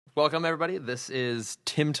Welcome, everybody. This is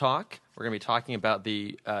Tim Talk. We're going to be talking about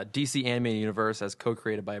the DC animated universe as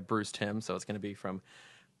co-created by Bruce Timm. So it's going to be from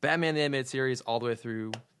Batman the Animated Series all the way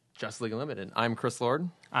through Justice League Unlimited. I'm Chris Lord.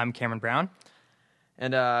 I'm Cameron Brown.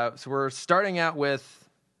 And so we're starting out with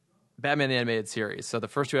Batman the Animated Series. So the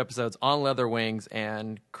first two episodes, On Leather Wings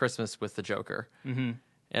and Christmas with the Joker. Mm-hmm.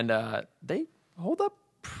 And they hold up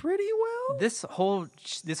pretty well. This whole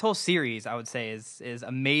series, I would say, is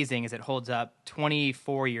amazing as it holds up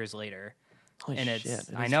 24 years later. Holy and shit, it's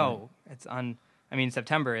it I is know funny. it's on. I mean,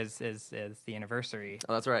 September is the anniversary.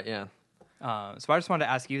 Oh, that's right, yeah. So I just wanted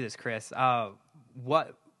to ask you this, Chris.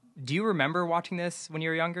 What do you remember watching this when you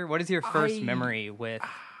were younger? What is your first memory with?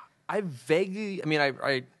 I vaguely, I mean,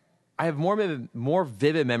 I have more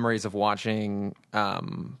vivid memories of watching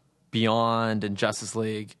Beyond and Justice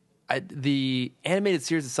League. The animated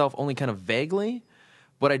series itself only kind of vaguely,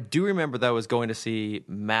 but I do remember that I was going to see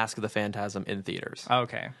Mask of the Phantasm in theaters.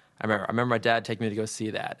 Okay. I remember my dad taking me to go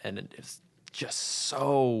see that, and it was just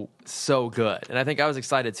so good. And I think I was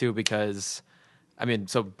excited too because, I mean,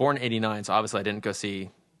 so born in '89, so obviously I didn't go see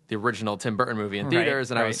the original Tim Burton movie in theaters,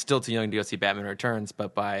 and I was still too young to go see Batman Returns.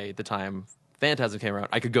 But by the time Phantasm came around,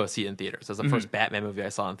 I could go see it in theaters. It was the first Batman movie I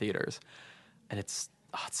saw in theaters, and it's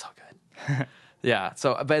so good. Yeah.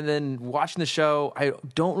 So, but then watching the show, I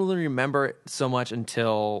don't really remember it so much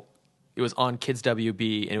until it was on Kids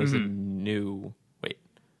WB, and it was a new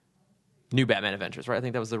Batman Adventures, right? I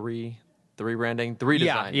think that was the rebranding, the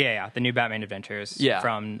redesign. Yeah. The new Batman Adventures. Yeah.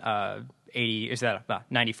 From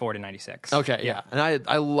 94 to 96. Okay, yeah. And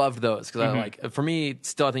I loved those because I like, for me,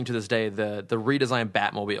 still I think to this day, the redesigned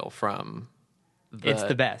Batmobile from it's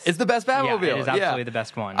the best. It's the best Batmobile. Yeah, it is absolutely the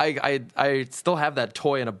best one. I still have that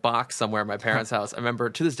toy in a box somewhere at my parents' house. I remember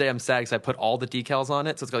to this day I'm sad because I put all the decals on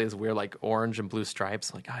it, so it's got these weird like orange and blue stripes.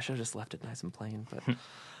 I'm like, I should have just left it nice and plain.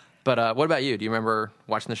 But what about you? Do you remember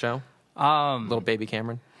watching the show? Little baby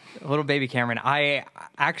Cameron. Little baby Cameron.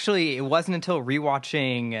 It wasn't until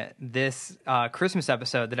rewatching this Christmas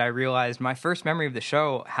episode that I realized my first memory of the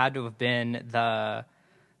show had to have been the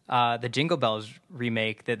Jingle Bells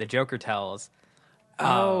remake that the Joker tells.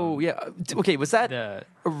 Oh yeah. Okay, was that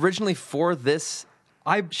originally for this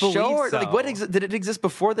I believe show? Or, so. like, did it exist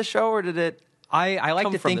before the show, or did it? I like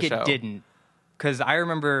come to from think the it show? didn't, because I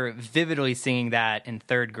remember vividly seeing that in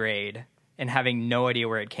third grade and having no idea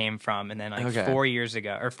where it came from, and then 4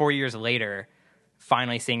 years later,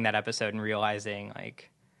 finally seeing that episode and realizing like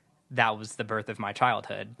that was the birth of my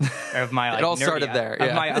childhood, of my It all started there.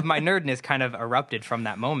 Yeah. of my nerdness kind of erupted from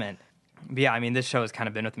that moment. But yeah, I mean, this show has kind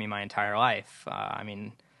of been with me my entire life. I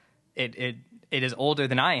mean, it is older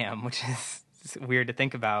than I am, which is weird to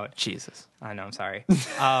think about. Jesus. I know, I'm sorry.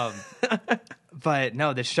 But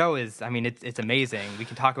no, the show is, I mean, it's amazing. We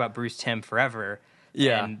can talk about Bruce Timm forever.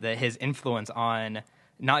 Yeah. And his influence on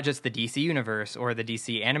not just the DC universe or the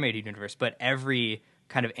DC animated universe, but every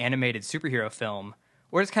kind of animated superhero film,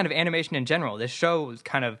 or just kind of animation in general. This show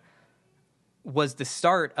was the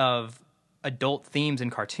start of adult themes in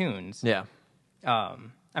cartoons. Yeah. I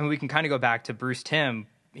mean, we can kind of go back to Bruce Timm.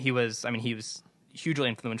 He was hugely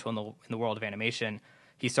influential in the world of animation.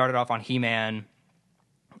 He started off on He-Man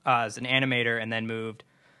as an animator, and then moved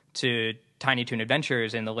to Tiny Toon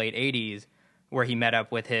Adventures in the late '80s, where he met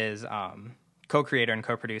up with his co-creator and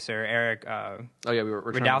co-producer Eric. We were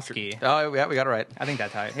Radowski. Oh yeah, we got it right. I think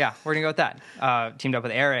that's how. Yeah, we're gonna go with that. Teamed up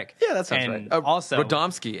with Eric. Yeah, that sounds and right. Also, Eric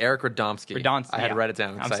Radomski. I had to write it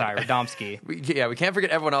down. I'm sorry, Radomski. We can't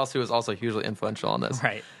forget everyone else who was also hugely influential on this.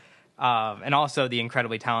 Right. And also the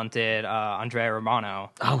incredibly talented Andrea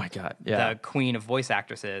Romano. Oh my God, yeah. The queen of voice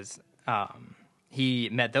actresses. He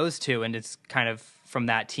met those two, and it's kind of from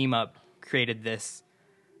that team up created this.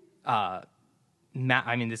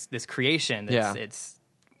 This creation. It's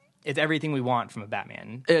everything we want from a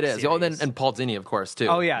Batman. It is. Series. Oh, and Paul Dini, of course, too.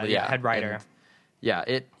 Oh yeah, head writer.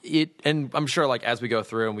 And I'm sure, like, as we go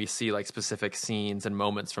through and we see like specific scenes and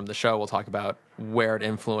moments from the show, we'll talk about where it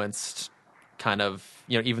influenced, kind of,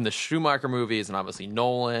 even the Schumacher movies, and obviously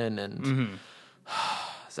Nolan and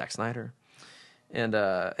Zack Snyder, and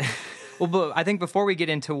Well, but I think before we get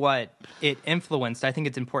into what it influenced, I think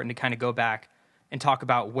it's important to kind of go back and talk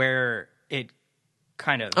about where it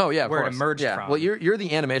kind of where it emerged from. Well, you're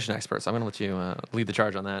the animation expert, so I'm going to let you lead the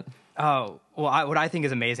charge on that. Oh, well, what I think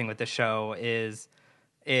is amazing with the show is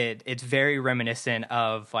it's very reminiscent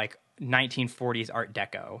of like 1940s Art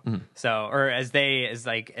Deco. Mm-hmm. So, or as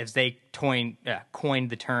they coined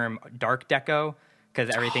the term Dark Deco, because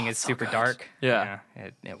everything is super dark. Yeah.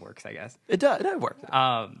 It works, I guess. It does. It works.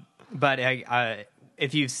 But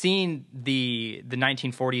if you've seen the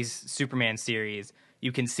 1940s Superman series,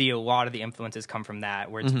 you can see a lot of the influences come from that.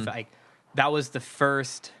 Where it's like that was the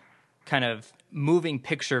first kind of moving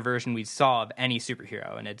picture version we saw of any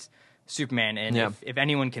superhero, and it's Superman. And if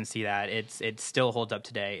anyone can see that, it still holds up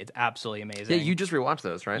today. It's absolutely amazing. Yeah, you just rewatched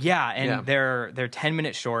those, right? Yeah, and they're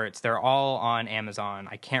 10-minute shorts. They're all on Amazon.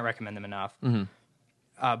 I can't recommend them enough.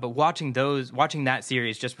 But watching that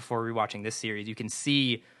series just before rewatching this series, you can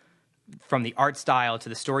see from the art style to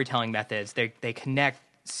the storytelling methods, they connect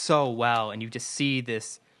so well, and you just see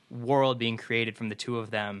this world being created from the two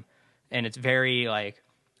of them. And it's very like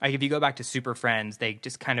if you go back to Super Friends, they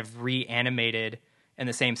just kind of reanimated in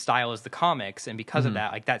the same style as the comics, and because of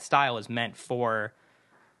that, like that style is meant for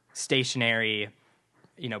stationary,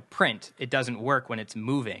 print. It doesn't work when it's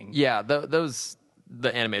moving. Yeah,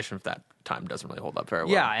 the animation of that time doesn't really hold up very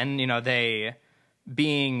well. Yeah, and they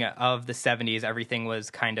being of the 70s, everything was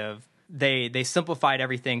kind of they simplified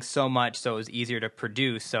everything so much so it was easier to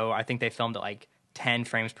produce. So I think they filmed at like 10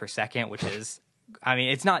 frames per second, which is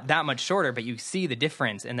it's not that much shorter, but you see the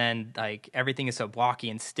difference. And then like everything is so blocky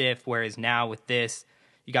and stiff, whereas now with this,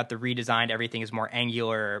 you got the redesigned, everything is more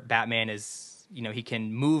angular. Batman is, he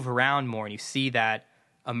can move around more, and you see that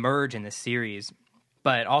emerge in this series.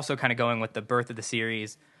 But also kind of going with the birth of the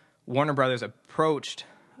series, Warner Brothers approached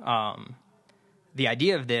the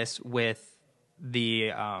idea of this with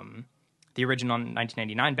the original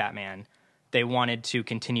 1999 Batman. They wanted to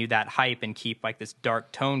continue that hype and keep like this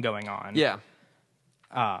dark tone going on. Yeah.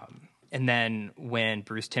 And then when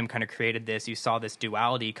Bruce Timm kind of created this, you saw this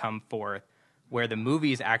duality come forth where the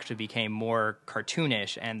movies actually became more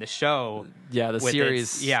cartoonish, and the show... Yeah, the series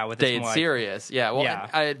stayed serious. Yeah,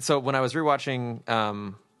 well, so when I was rewatching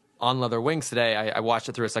On Leather Wings today, I watched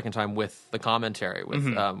it through a second time with the commentary,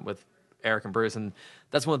 with Eric and Bruce, and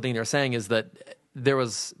that's one thing they're saying is that they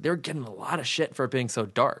were getting a lot of shit for it being so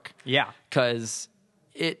dark. Yeah. Because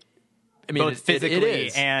both physically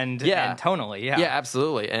and tonally, yeah. Yeah,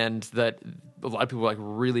 absolutely. And that a lot of people were like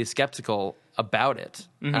really skeptical about it.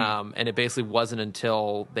 And it basically wasn't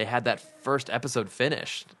until they had that first episode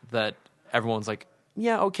finished that everyone's like,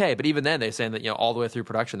 yeah, okay. But even then, they're saying that, all the way through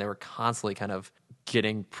production, they were constantly kind of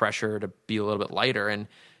getting pressure to be a little bit lighter. And,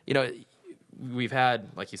 we've had,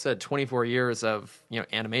 like you said, 24 years of,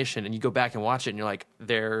 animation, and you go back and watch it and you're like,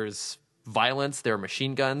 there's violence, there are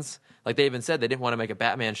machine guns. Like they even said they didn't want to make a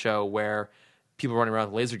Batman show where people running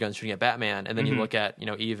around with laser guns shooting at Batman. And then you look at,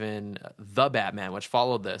 even The Batman, which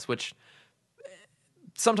followed this, which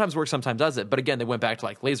sometimes works, sometimes doesn't. But again, they went back to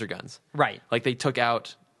like laser guns. Right. Like they took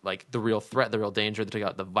out like the real threat, the real danger. They took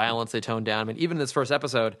out the violence, they toned down. I mean, even in this first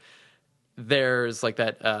episode, there's like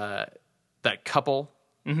that couple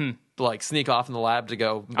like sneak off in the lab to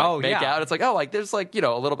go make out. It's like, there's like, a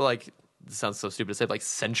little bit like, it sounds so stupid to say, like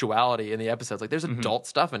sensuality in the episodes. Like there's adult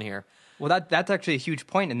stuff in here. Well, that's actually a huge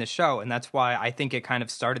point in the show, and that's why I think it kind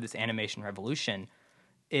of started this animation revolution.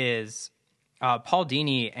 Is Paul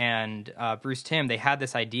Dini and Bruce Timm? They had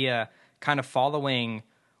this idea, kind of following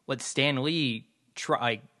what Stan Lee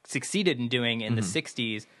succeeded in doing in the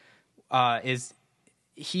 '60s. Is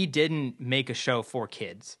he didn't make a show for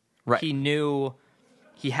kids? Right. He knew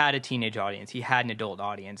he had a teenage audience. He had an adult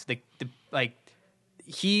audience.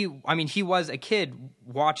 He was a kid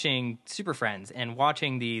watching Super Friends and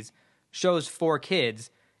watching these shows for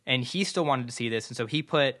kids, and he still wanted to see this, and so he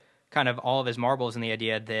put kind of all of his marbles in the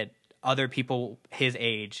idea that other people his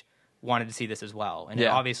age wanted to see this as well, and it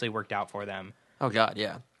obviously worked out for them. Oh God,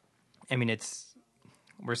 yeah. I mean,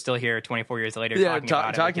 we're still here 24 years later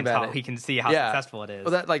talking about it. We can see how successful it is.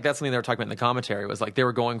 Well, that's something they were talking about in the commentary, was like they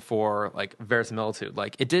were going for like verisimilitude.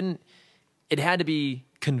 Like it had to be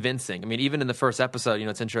convincing. I mean, even in the first episode,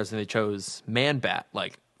 it's interesting they chose Man-Bat,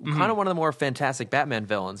 like kind of one of the more fantastic Batman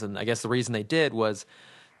villains. And I guess the reason they did was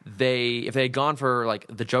if they had gone for like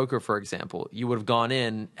the Joker, for example, you would have gone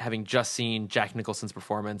in having just seen Jack Nicholson's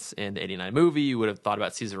performance in the '89 movie. You would have thought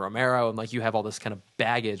about Cesar Romero, and like you have all this kind of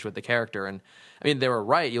baggage with the character. And I mean, they were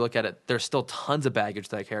right. You look at it, there's still tons of baggage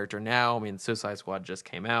to that character now. I mean, Suicide Squad just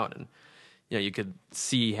came out, and you could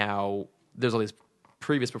see how there's all these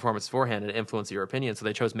previous performances beforehand and it influenced your opinion. So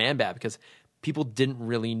they chose Man-Bat because people didn't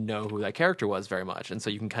really know who that character was very much. And so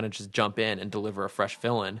you can kind of just jump in and deliver a fresh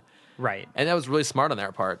villain. Right. And that was really smart on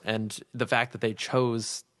their part. And the fact that they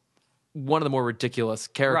chose one of the more ridiculous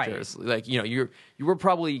characters, like, you were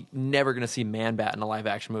probably never going to see Man-Bat in a live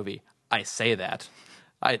action movie. I say that.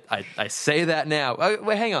 I say that now.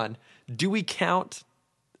 Wait, hang on. Do we count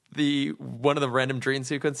one of the random dream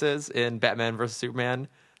sequences in Batman versus Superman?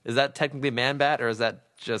 Is that technically Man-Bat, or is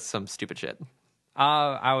that just some stupid shit?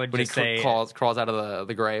 I would when just say crawls out of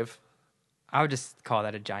the grave. I would just call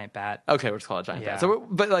that a giant bat. Okay, we'll just call it a giant bat. So,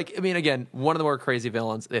 but like, I mean, again, one of the more crazy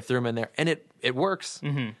villains. They threw him in there, and it works.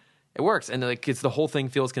 It works, and like the whole thing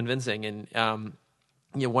feels convincing. And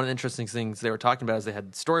one of the interesting things they were talking about is they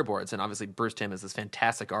had storyboards, and obviously Bruce Timm is this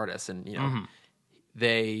fantastic artist, and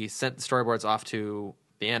they sent the storyboards off to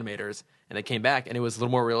the animators, and they came back, and it was a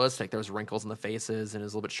little more realistic. There was wrinkles in the faces, and it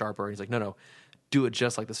was a little bit sharper. And he's like, no, do it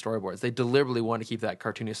just like the storyboards. They deliberately want to keep that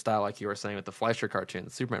cartoony style, like you were saying with the Fleischer cartoon,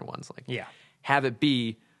 the Superman ones. Like, have it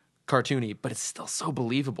be cartoony, but it's still so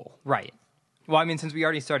believable. Right. Well, I mean, since we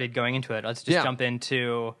already started going into it, let's just jump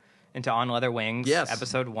into On Leather Wings,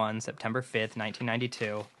 episode 1, September 5th,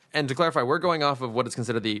 1992. And to clarify, we're going off of what is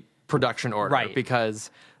considered the production order. Right. Because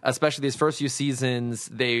especially these first few seasons,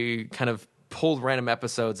 they kind of pulled random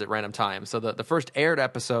episodes at random times. So the first aired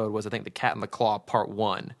episode was, I think, The Cat and the Claw Part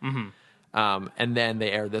 1. And then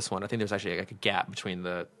they aired this one. I think there's actually like a gap between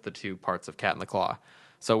the two parts of Cat and the Claw.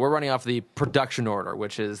 So we're running off the production order,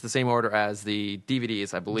 which is the same order as the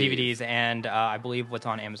DVDs, I believe. DVDs and I believe what's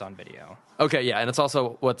on Amazon Video. Okay, yeah, and it's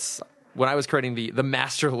also when I was creating the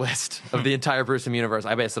master list of the entire Bruce Timm universe,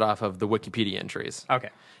 I based it off of the Wikipedia entries. Okay.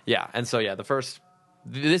 Yeah, and so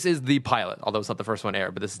this is the pilot, although it's not the first one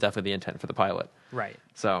aired, but this is definitely the intent for the pilot. Right.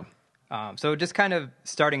 So just kind of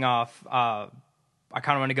starting off, I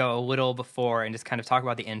kind of want to go a little before and just kind of talk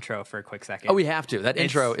about the intro for a quick second. Oh, we have to. That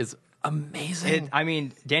intro is amazing. I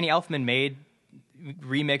mean, Danny Elfman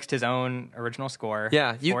remixed his own original score.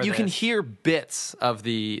 Yeah, you can hear bits of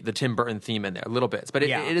the Tim Burton theme in there, little bits, but it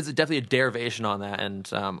is definitely a derivation on that, and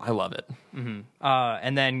I love it.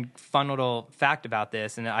 And then fun little fact about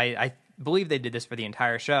this, and I believe they did this for the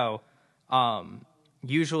entire show.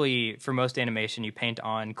 Usually, for most animation, you paint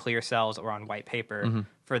on clear cells or on white paper.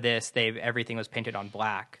 For this, everything was painted on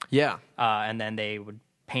black. Yeah, and then they would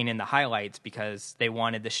paint in the highlights because they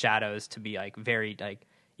wanted the shadows to be like very like.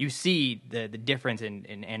 You see the difference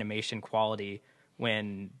in animation quality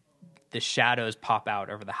when the shadows pop out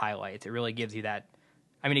over the highlights. It really gives you that.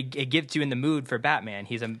 I mean, it gets you in the mood for Batman.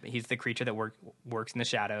 He's the creature that works in the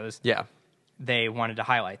shadows. Yeah, they wanted to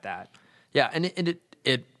highlight that. Yeah, and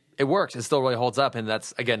it works. It still really holds up, and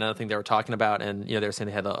that's again another thing they were talking about. And they were saying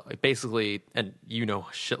they had basically, and a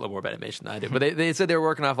shitload more about animation than I do, but they said they were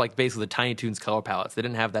working off like basically the Tiny Toons color palettes. They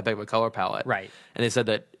didn't have that big of a color palette, right? And they said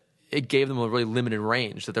that it gave them a really limited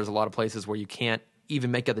range, that there's a lot of places where you can't even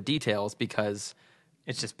make out the details because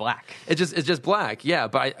it's just black. It's just black. Yeah,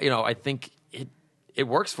 but I think it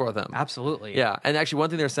works for them. Absolutely. Yeah. And actually one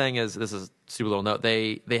thing they're saying is, this is a stupid little note,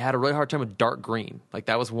 they had a really hard time with dark green. Like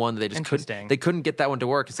that was one that they just couldn't get that one to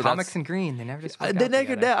work. So comics and green, they never just work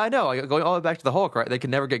I know. Like, going all the way back to the Hulk, right? They could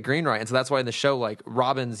never get green right. And so that's why in the show, like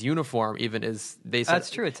Robin's uniform even is, they said, that's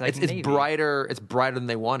true. It's like it's brighter than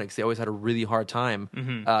they wanted, because they always had a really hard time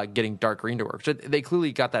getting dark green to work. So they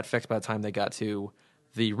clearly got that fixed by the time they got to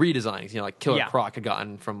the redesigns. Like Killer Croc had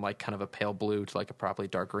gotten from like kind of a pale blue to like a properly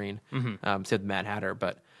dark green. Same with Mad Hatter.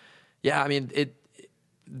 But yeah, I mean,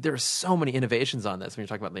 there's so many innovations on this when you're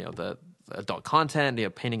talking about the adult content,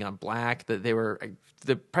 painting on black. That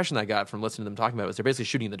the impression I got from listening to them talking about it was they're basically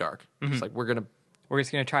shooting in the dark. It's like we're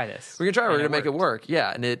just gonna try this. We're gonna make it work.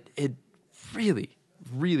 Yeah, and it really,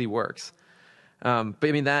 really works. But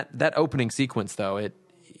I mean that opening sequence though,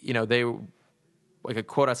 they, like a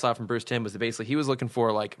quote I saw from Bruce Timm was that basically he was looking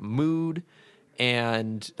for like mood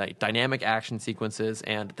and like dynamic action sequences,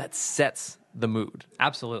 and that sets the mood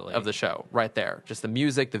absolutely of the show right there. Just the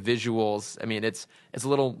music, the visuals. I mean, it's a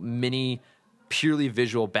little mini, purely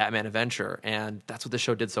visual Batman adventure, and that's what the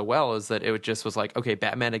show did so well, is that it just was like, okay,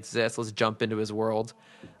 Batman exists, let's jump into his world.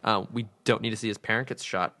 We don't need to see his parent gets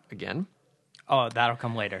shot again. Oh, that'll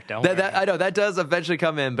come later. Don't worry. I know that does eventually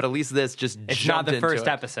come in, but at least this just it's not the first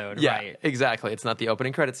episode. Yeah, right? Exactly. It's not the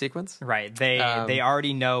opening credit sequence. Right. They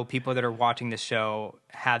already know, people that are watching the show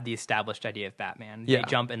have the established idea of Batman. They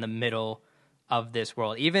jump in the middle of this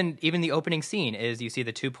world. Even the opening scene is you see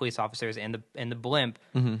the two police officers in the blimp,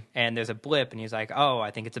 and there's a blip, and he's like, "Oh,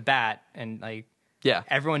 I think it's a bat," and like. Yeah,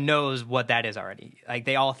 everyone knows what that is already. Like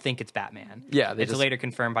they all think it's Batman. Yeah, it's later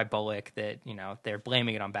confirmed by Bullock that they're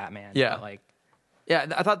blaming it on Batman. Yeah, but yeah,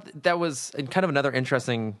 I thought that was kind of another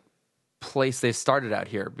interesting place they started out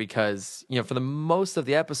here, because for the most of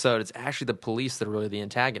the episode, it's actually the police that are really the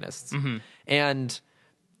antagonists,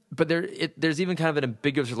 but there's even kind of an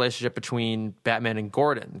ambiguous relationship between Batman and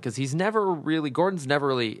Gordon, because Gordon's never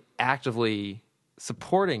really actively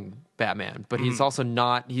supporting Batman, but he's also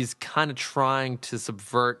not. He's kind of trying to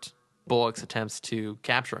subvert Bullock's attempts to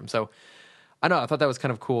capture him. So I don't know. I thought that was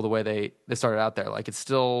kind of cool the way they started out there. Like it's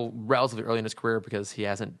still relatively early in his career because he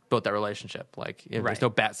hasn't built that relationship. Like there's no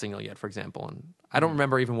bat signal yet, for example, and I don't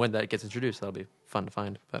remember even when that gets introduced. That'll be fun to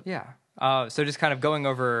find. But yeah. So just kind of going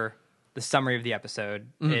over the summary of the episode.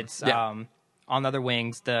 It's On Leather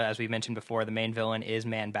Wings. As we mentioned before, the main villain is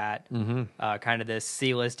Man-Bat. Kind of this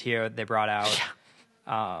C-list hero they brought out.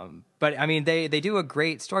 But I mean, they do a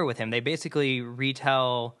great story with him. They basically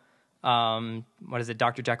retell, what is it,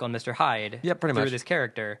 Dr. Jekyll and Mr. Hyde? Yeah, pretty through much. this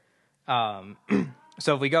character. So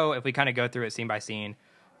if we kind of go through it scene by scene,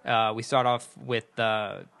 we start off with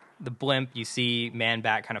the blimp. You see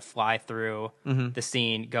Man-Bat kind of fly through the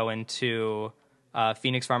scene, go into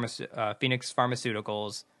Phoenix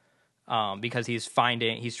Pharmaceuticals, because he's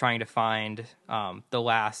trying to find the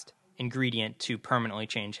last ingredient to permanently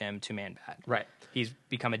change him to Man-Bat. Right. He's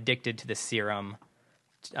become addicted to the serum.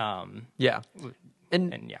 Yeah.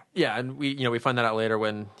 And we find that out later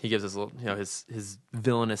when he gives his little, his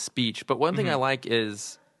villainous speech. But one thing I like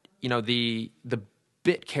is, the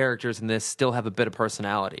bit characters in this still have a bit of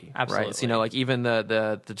personality. Absolutely. Right? So, like even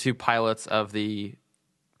the two pilots of the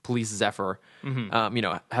police Zephyr,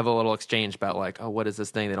 have a little exchange about like, oh, what is this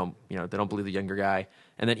thing? They don't believe the younger guy.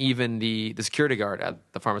 And then even the security guard at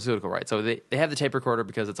the pharmaceutical, right? So they have the tape recorder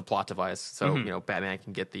because it's a plot device. So, Batman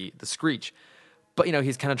can get the screech. But,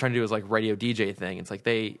 he's kind of trying to do his like radio DJ thing. It's like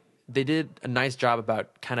they did a nice job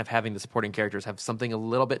about kind of having the supporting characters have something a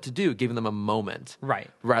little bit to do, giving them a moment. Right.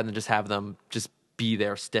 Rather than just have them just be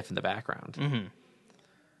there stiff in the background.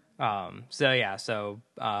 So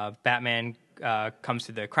Batman comes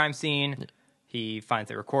to the crime scene. He finds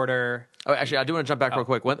the recorder. Oh, actually, I do want to jump back real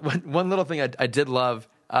quick. One little thing I did love,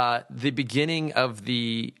 the beginning of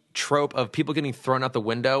the trope of people getting thrown out the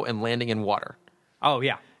window and landing in water. Oh,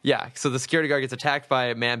 yeah. Yeah, so the security guard gets attacked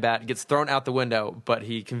by Man-Bat, gets thrown out the window, but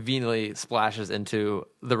he conveniently splashes into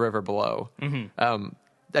the river below.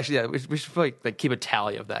 Actually, yeah, we should like keep a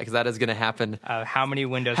tally of that because that is going to happen. How many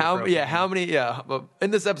windows are broken? Well, in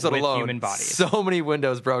this episode With alone, human bodies. so many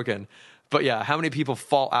windows broken. But yeah, how many people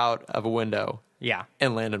fall out of a window Yeah.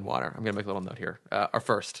 and land in water? I'm going to make a little note here. Our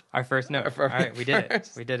first note. All right, we did it.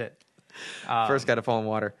 We did it. first guy to fall in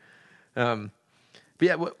water. But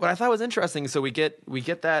yeah, what I thought was interesting. So we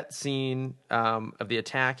get that scene of the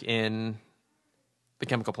attack in the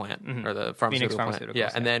chemical plant or the pharmaceutical plant.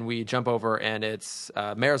 Yeah, and then we jump over and it's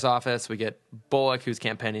mayor's office. We get Bullock, who's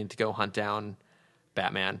campaigning to go hunt down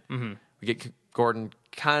Batman. We get Gordon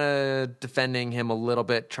kind of defending him a little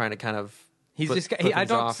bit, trying to kind of. He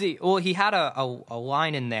had a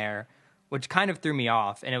line in there which kind of threw me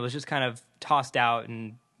off, and it was just kind of tossed out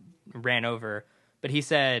and ran over. But he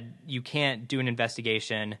said, you can't do an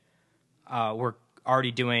investigation. We're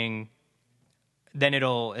already doing. Then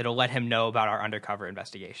it'll let him know about our undercover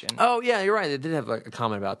investigation. Oh yeah, you're right. They did have like a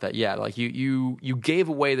comment about that. Yeah, like you gave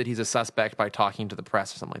away that he's a suspect by talking to the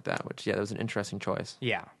press or something like that. Which that was an interesting choice.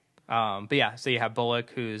 Yeah, but yeah. So you have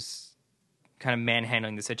Bullock, who's kind of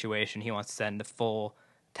manhandling the situation. He wants to send the full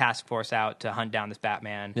task force out to hunt down this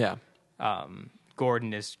Batman. Yeah.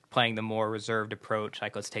 Gordon is playing the more reserved approach,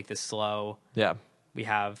 like let's take this slow. Yeah. We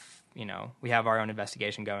have our own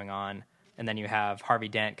investigation going on, and then you have Harvey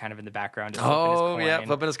Dent kind of in the background. Just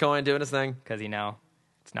flipping his coin, doing his thing. Because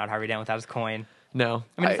it's not Harvey Dent without his coin. No,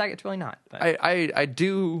 I mean it's really not. But. I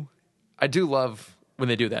do love when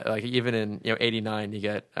they do that. Like even in '89, you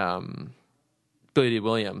get Billy D.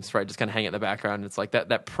 Williams, right, just kind of hanging in the background. It's like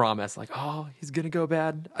that promise, like he's gonna go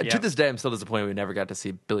bad. To this day, I'm still disappointed we never got to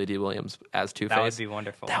see Billy D. Williams as Two-Face. That would be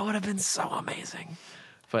wonderful. That would have been so amazing.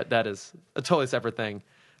 But that is a totally separate thing.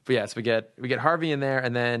 But yes, we get Harvey in there,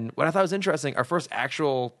 and then what I thought was interesting, our first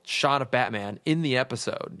actual shot of Batman in the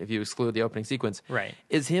episode, if you exclude the opening sequence, right,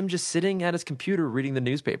 is him just sitting at his computer reading the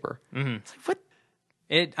newspaper. It's like,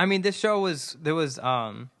 what? This show there was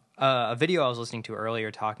a video I was listening to earlier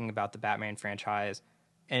talking about the Batman franchise,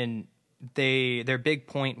 and their big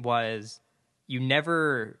point was you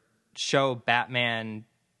never show Batman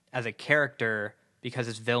as a character because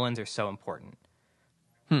his villains are so important.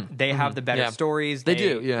 They have the better stories. They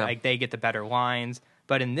do, yeah. Like they get the better lines.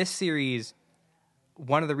 But in this series,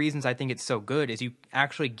 one of the reasons I think it's so good is you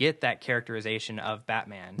actually get that characterization of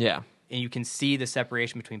Batman. Yeah. And you can see the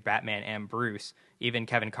separation between Batman and Bruce. Even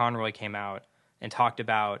Kevin Conroy came out and talked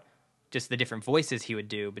about just the different voices he would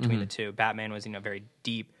do between the two. Batman was, very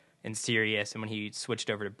deep and serious, and when he switched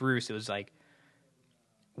over to Bruce, it was like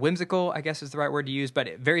whimsical, I guess is the right word to use,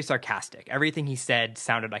 but very sarcastic. Everything he said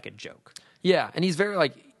sounded like a joke. Yeah, and he's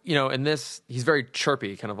very in this, he's very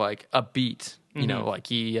chirpy, kind of like upbeat. Like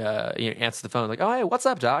he answers the phone like, "Oh, hey, what's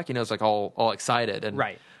up, Doc?" It's like all excited, and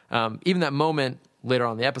right. Even that moment later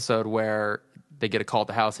on in the episode where they get a call at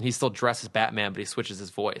the house and he still dresses Batman, but he switches his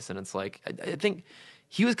voice, and it's like I think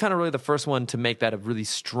he was kind of really the first one to make that a really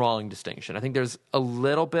strong distinction. I think there's a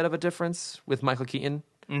little bit of a difference with Michael Keaton,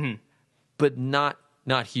 but not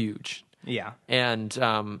huge. Yeah, and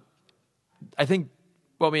I think.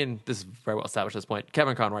 Well, I mean, this is very well established at this point.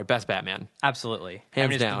 Kevin Conroy, best Batman. Absolutely.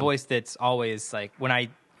 Hands it's down. the voice that's always like, when I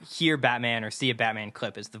hear Batman or see a Batman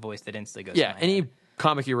clip, is the voice that instantly goes. Yeah, to my any head.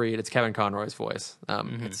 comic you read, it's Kevin Conroy's voice.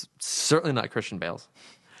 It's certainly not Christian Bale's.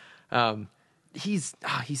 He's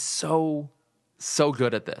so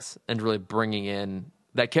good at this and really bringing in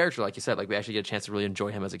that character, like you said. Like we actually get a chance to really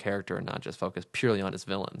enjoy him as a character and not just focus purely on his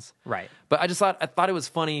villains. Right. But I thought it was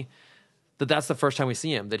funny that that's the first time we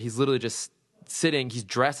see him. That he's literally just sitting. He's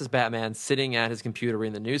dressed as Batman, sitting at his computer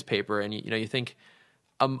reading the newspaper, and you think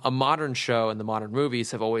a modern show and the modern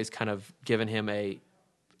movies have always kind of given him a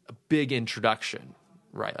big introduction,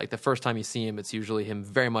 right? Like the first time you see him, it's usually him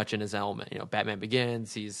very much in his element. Batman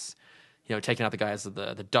Begins. He's taking out the guys at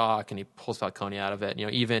the dock, and he pulls Falcone out of it.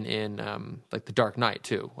 Even in like The Dark Knight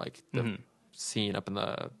too, like the scene up in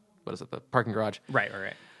the parking garage. Right.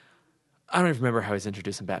 I don't even remember how he's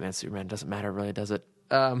introducing Batman Superman. It doesn't matter really, does it?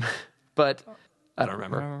 But I don't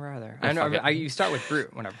remember. I don't remember either. I know. You start with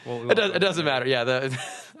Brute. Whenever. It doesn't matter. Yeah,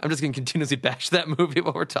 I'm just going to continuously bash that movie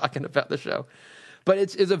while we're talking about the show. But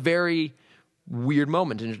it's a very weird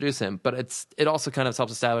moment to introduce him. But it also kind of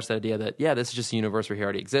helps establish that idea that, this is just a universe where he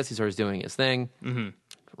already exists. He's already doing his thing. Mm-hmm.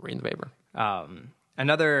 Reading the paper.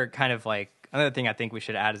 Another thing I think we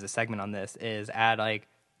should add as a segment on this is add like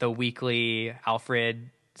the weekly Alfred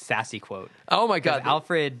sassy quote. Oh my God.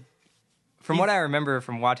 Alfred, from what I remember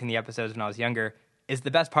from watching the episodes when I was younger, is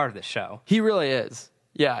the best part of the show. He really is.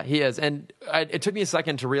 Yeah, he is. And it took me a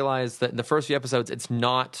second to realize that in the first few episodes, it's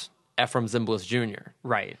not Ephraim Zimbalist Jr.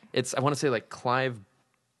 Right. It's, I want to say like Clive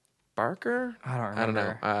Barker? I don't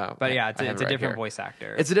remember. I don't know. But yeah, it's a right different here. voice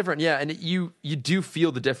actor. It's a different, yeah. And you do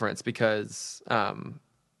feel the difference because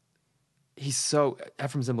he's so,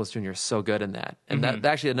 Ephraim Zimbalist Jr. is so good in that. And that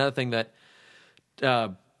actually another thing that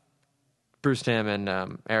Bruce Timm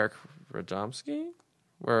and Eric Radomski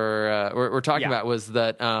were talking about was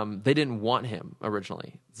that they didn't want him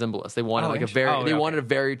originally, Zimbalist. They wanted wanted a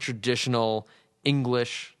very traditional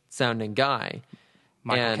English sounding guy.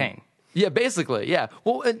 Michael Caine. Yeah, basically, yeah.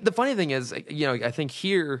 Well, and the funny thing is, I think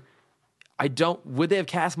here, would they have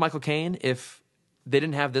cast Michael Caine if they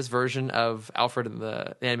didn't have this version of Alfred in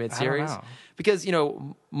the animated series? I don't know. Because,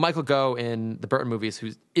 Michael Gough in the Burton movies,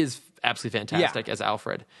 who is absolutely fantastic as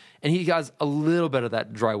Alfred, and he has a little bit of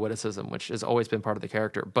that dry witticism, which has always been part of the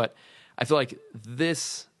character. But I feel like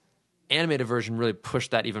this animated version really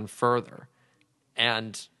pushed that even further.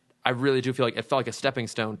 And I really do feel like it felt like a stepping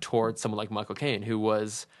stone towards someone like Michael Caine, who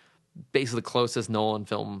was basically the closest Nolan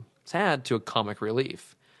films had to a comic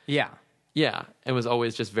relief. Yeah. Yeah, and was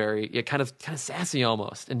always just very kind of sassy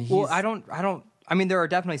almost. And he's, I mean, there are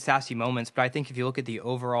definitely sassy moments, but I think if you look at the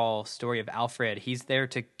overall story of Alfred, he's there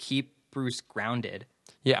to keep Bruce grounded.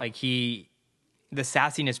 Yeah. Like the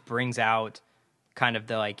sassiness brings out kind of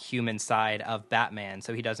the like human side of Batman,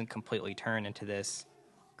 so he doesn't completely turn into this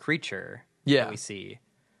creature that we see.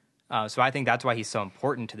 So I think that's why he's so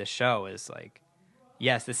important to the show is like,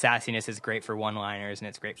 yes, the sassiness is great for one-liners and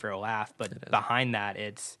it's great for a laugh, but behind that,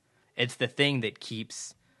 it's the thing that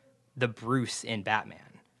keeps the Bruce in Batman.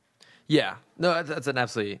 Yeah, no, that's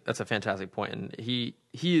a fantastic point, and he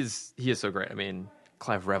is so great. I mean,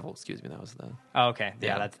 Clive Revel, excuse me, that was the. Oh, okay,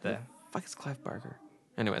 yeah, that's the. Fuck is Clive Barker.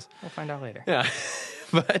 Anyways, we'll find out later. Yeah,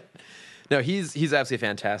 but no, he's absolutely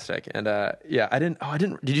fantastic, and I didn't.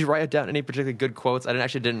 Did you write down any particularly good quotes? I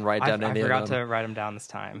didn't write down any. I forgot of them. to write them down this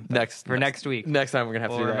time. Next week. Next time we're gonna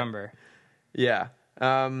have to do that. Remember. Yeah.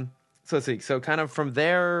 So let's see. So kind of from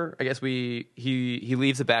there, I guess he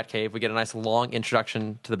leaves the Batcave. We get a nice long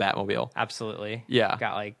introduction to the Batmobile. Absolutely. Yeah.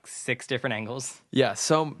 Got like 6 different angles. Yeah.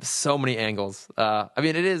 So many angles. I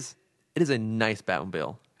mean, it is a nice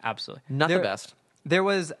Batmobile. Absolutely. Not the best. There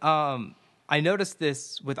was I noticed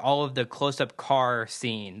this with all of the close-up car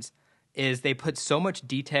scenes is they put so much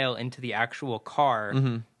detail into the actual car.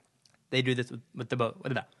 Mm-hmm. They do this with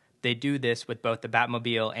They do this with both the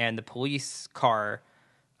Batmobile and the police car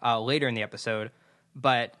later in the episode,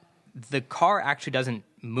 but the car actually doesn't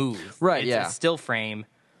move. Right, it's a still frame,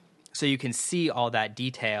 so you can see all that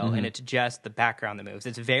detail, and it's just the background that moves.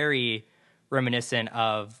 It's very reminiscent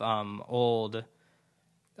of old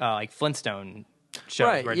like Flintstone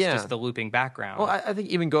shows, where it's just the looping background. Well, I think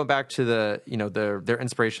even going back to their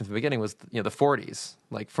inspiration from the beginning was the 40s.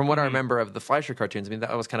 Like from what I remember of the Fleischer cartoons, I mean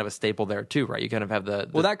that was kind of a staple there too, right? You kind of have the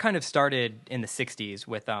well, that kind of started in the 60s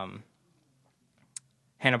with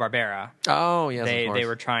Hanna-Barbera. Oh, yes, of course. They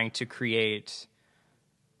were trying to create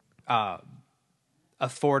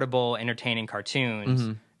affordable, entertaining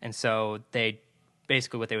cartoons, and so they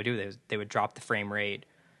basically what they would do is they would drop the frame rate,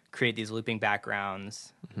 create these looping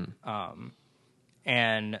backgrounds,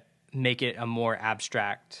 and make it a more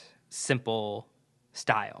abstract, simple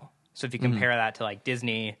style. So if you compare that to like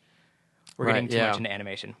Disney, We're Right, getting too yeah. much into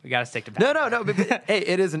animation. We got to stick to Batman. No. But, hey,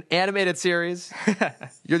 it is an animated series.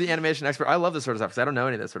 You're the animation expert. I love this sort of stuff because I don't know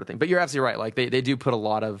any of this sort of thing. But you're absolutely right. Like they do put a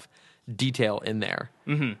lot of detail in there.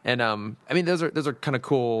 Mm-hmm. And I mean, those are kind of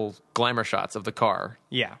cool glamour shots of the car.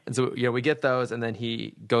 Yeah. And so we get those, and then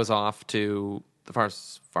he goes off to the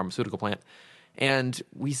pharmaceutical plant, and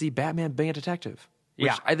we see Batman being a detective, which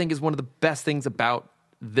Yeah. I think is one of the best things about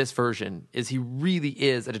this version is he really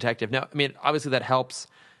is a detective. Now, I mean, obviously that helps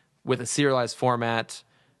with a serialized format.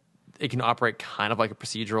 It can operate kind of like a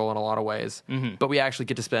procedural in a lot of ways, but we actually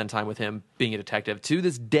get to spend time with him being a detective. To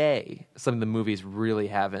this day, some of the movies really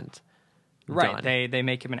haven't Right. done. They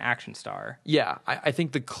make him an action star. Yeah, I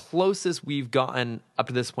think the closest we've gotten up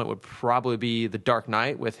to this point would probably be The Dark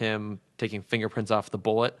Knight with him taking fingerprints off the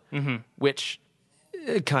bullet, which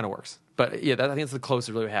it kind of works. But yeah, I think it's the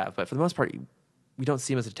closest really we have. But for the most part, we don't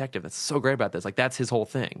see him as a detective. That's so great about this. Like that's his whole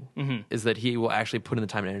thing is that he will actually put in the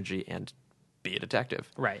time and energy and be a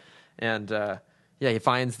detective. Right. And he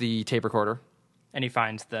finds the tape recorder. And he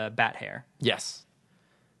finds the bat hair. Yes.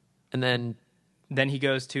 And then Then he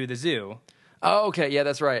goes to the zoo. oh, okay, yeah,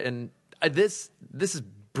 that's right. And this is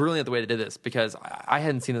brilliant the way they did this because I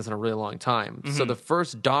hadn't seen this in a really long time. So the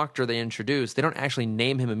first doctor they introduced, they don't actually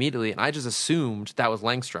name him immediately, and I just assumed that was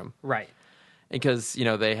Langstrom Right. because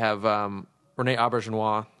they have Rene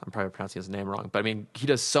Auberjonois. I'm probably pronouncing his name wrong, but I mean he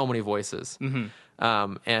does so many voices,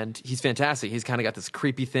 and he's fantastic. He's kind of got this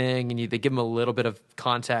creepy thing, and they give him a little bit of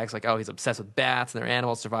context, like oh, he's obsessed with bats and they're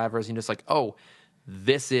animal survivors, and you're just like oh.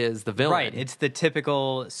 This is the villain. Right. It's the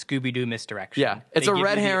typical Scooby-Doo misdirection. Yeah. It's a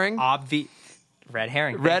red herring. Red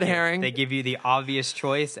herring. Red Thank you. herring. They give you the obvious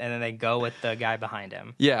choice, and then they go with the guy behind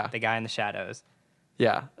him. Yeah. The guy in the shadows.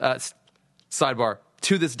 Yeah. Sidebar.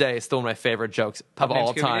 To this day, still one of my favorite jokes Pup of named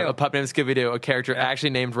all time. Scooby-Doo. A pup named Scooby-Doo, a character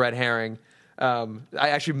actually named Red Herring. I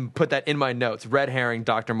actually put that in my notes. Red Herring,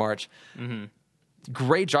 Dr. March.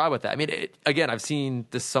 Great job with that. I mean, again, I've seen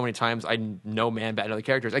this so many times. I know Man-Bat and other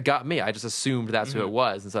characters. It got me. I just assumed that's who it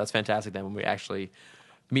was. And so that's fantastic then when we actually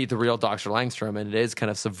meet the real Dr. Langstrom, and it is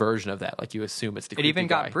kind of subversion of that. Like you assume it's the It creepy even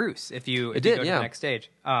guy. got Bruce if you did, go to yeah. the next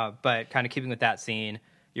stage. But kind of keeping with that scene,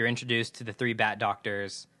 you're introduced to the 3 bat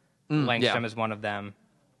doctors. Langstrom yeah. is one of them.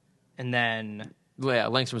 And then, Yeah,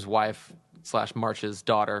 Langstrom's wife / March's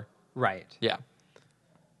daughter. right. Yeah.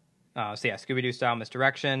 So yeah, Scooby-Doo style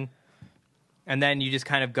misdirection. And then you just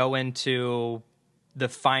kind of go into the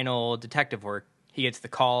final detective work. He gets the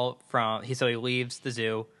call so he leaves the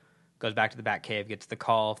zoo, goes back to the Batcave, gets the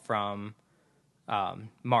call from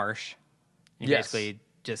Marsh. He Yes. basically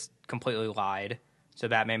just completely lied. So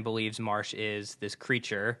Batman believes Marsh is this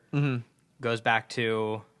creature. Goes back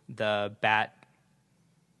to the Bat...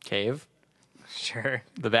 Cave? Sure.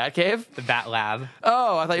 The Bat Cave? The Bat Lab.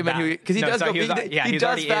 Oh, I thought you meant because he No, does sorry, go. he was al- yeah, he he's does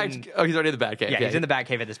already back. in- Oh, he's already in the Batcave. Yeah, he's in the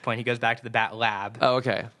Batcave at this point. He goes back to the Bat Lab. Oh,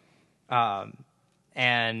 okay.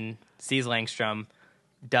 And sees Langstrom,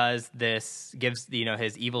 does this, gives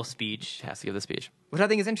his evil speech, Has to give the speech. which I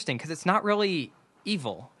think is interesting because it's not really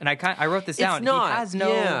evil. And I wrote this down. not, He has no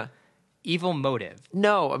yeah. evil motive.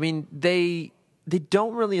 No, I mean they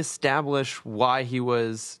don't really establish why he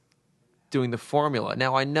was doing the formula.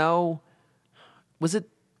 Now I know, was it?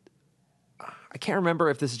 I can't remember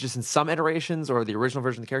if this is just in some iterations or the original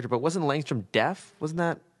version of the character, but wasn't Langstrom deaf? Wasn't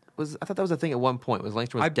that? I thought that was a thing at one point. Was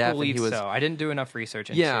Langstrom was I deaf believe and he was so. I didn't do enough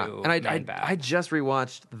research into and Man-Bat. I just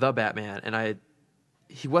rewatched The Batman, and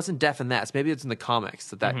he wasn't deaf in that. So maybe it's in the comics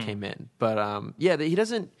that came in. But he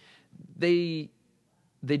doesn't. They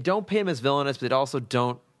don't paint him as villainous, but they also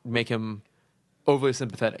don't make him overly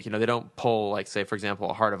sympathetic. They don't pull like, say, for example,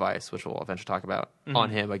 a Heart of Ice, which we'll eventually talk about, on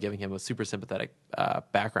him by giving him a super sympathetic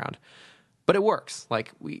background. But it works.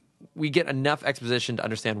 Like we get enough exposition to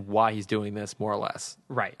understand why he's doing this, more or less,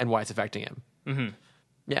 Right. and why it's affecting him. Mm-hmm.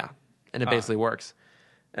 Yeah, and it basically works.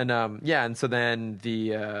 And and so then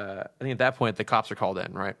I think at that point the cops are called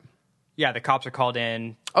in, right? Yeah, the cops are called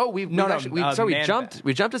in. Oh, we Man-Bat.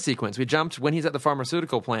 jumped a sequence. We jumped when he's at the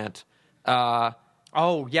pharmaceutical plant.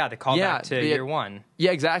 Oh, yeah, the callback Yeah, to year one.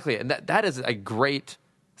 Yeah, exactly. And that is a great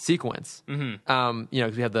sequence. Mm-hmm.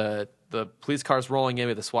 Because we have the police cars rolling in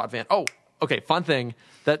with the SWAT van. Oh, okay. Fun thing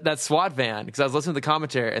that SWAT van, because I was listening to the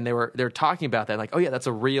commentary and they were talking about that. Like, oh yeah, that's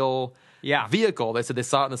a real vehicle. They said they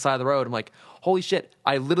saw it on the side of the road. I'm like, holy shit!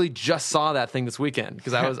 I literally just saw that thing this weekend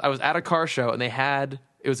because I was at a car show and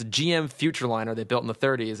it was a GM Futureliner they built in the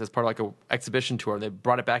 30s as part of like a exhibition tour. They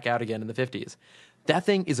brought it back out again in the 50s. That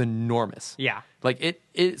thing is enormous. Yeah. Like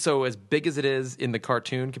it so as big as it is in the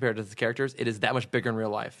cartoon compared to the characters, it is that much bigger in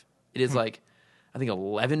real life. It is like, I think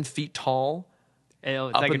 11 feet tall.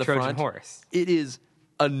 It's up like in a the Trojan front. horse. It is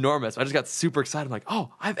enormous. I just got super excited. I'm like,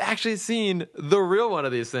 oh, I've actually seen the real one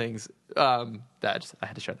of these things. I had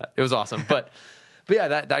to share that. It was awesome. But yeah,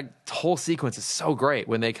 that whole sequence is so great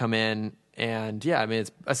when they come in, and yeah, I mean,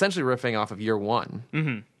 it's essentially riffing off of Year One,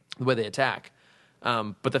 the way they attack.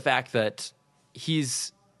 But the fact that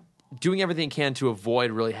he's doing everything he can to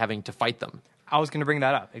avoid really having to fight them. I was going to bring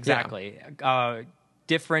that up. Exactly.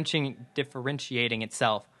 Differentiating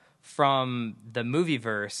itself from the movie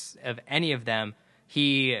verse of any of them,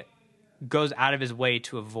 he goes out of his way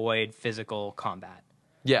to avoid physical combat.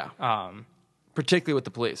 Yeah. Particularly with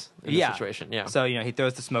the police in this situation. Yeah. So, he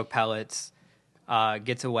throws the smoke pellets,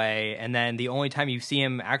 gets away, and then the only time you see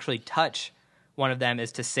him actually touch one of them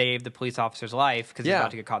is to save the police officer's life because he's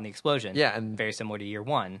about to get caught in the explosion. Yeah, and very similar to Year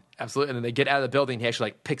One. Absolutely. And then they get out of the building. He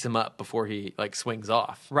actually picks him up before he swings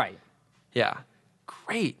off. Right. Yeah.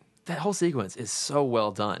 Great. That whole sequence is so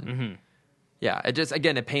well done. Mm-hmm. Yeah. It just,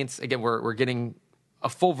 again, it paints, we're getting a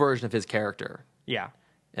full version of his character. Yeah.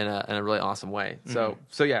 In a really awesome way. So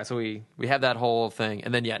we have that whole thing.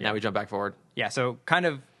 And then, now we jump back forward. Yeah. So kind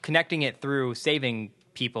of connecting it through saving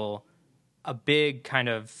people, a big kind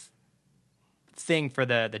of thing for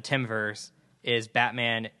the Timverse is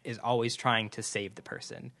Batman is always trying to save the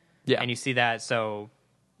person. Yeah. And you see that. So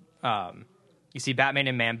you see Batman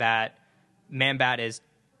and Man-Bat. Man-Bat is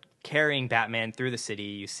carrying Batman through the city.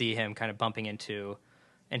 You see him kind of bumping into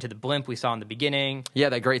the blimp we saw in the beginning. Yeah,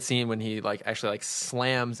 that great scene when he actually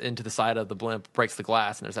slams into the side of the blimp, breaks the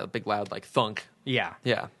glass, and there's that big loud thunk. Yeah.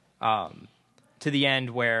 Yeah. To the end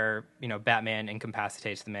where, Batman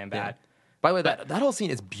incapacitates the Man-Bat. Yeah. By the way, that whole scene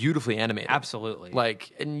is beautifully animated. Absolutely.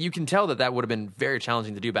 And you can tell that would have been very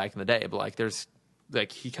challenging to do back in the day, but there's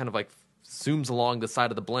he kind of zooms along the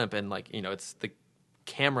side of the blimp, and it's the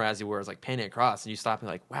camera, as you were, is panning across, and you stop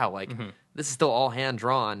and wow, this is still all hand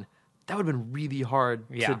drawn. That would have been really hard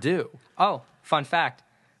to do. Oh, fun fact.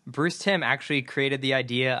 Bruce Timm actually created the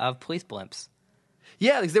idea of police blimps.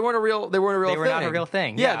 Yeah, because they weren't not a real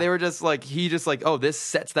thing. Yeah, they were just oh, this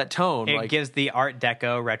sets that tone. It gives the Art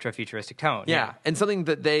Deco retro-futuristic tone. Yeah, and something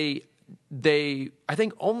that they I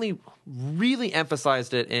think only really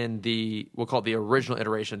emphasized it in we'll call it the original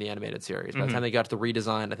iteration of the animated series. By the time they got to the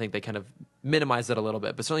redesign, I think they kind of minimized it a little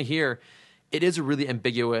bit. But certainly here, it is a really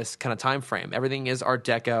ambiguous kind of time frame. Everything is Art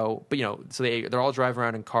Deco, but so they're all driving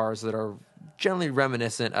around in cars that are generally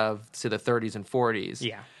reminiscent of, say, the 30s and 40s.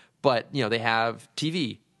 Yeah. But they have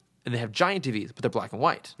TV, and they have giant TVs, but they're black and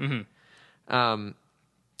white. Mm-hmm.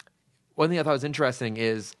 One thing I thought was interesting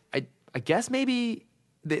is I guess maybe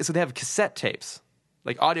they have cassette tapes,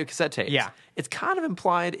 audio cassette tapes. Yeah. It's kind of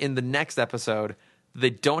implied in the next episode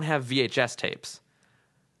they don't have VHS tapes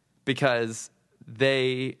because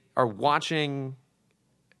they are watching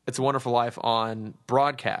It's a Wonderful Life on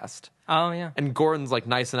broadcast. Oh, yeah. And Gordon's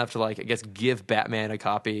nice enough to I guess give Batman a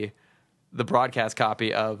copy, the broadcast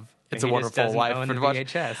copy of It's a Wonderful Life for the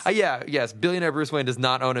VHS. Yes. Billionaire Bruce Wayne does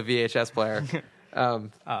not own a VHS player.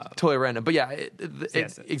 Totally random. But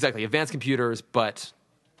exactly. Advanced computers, but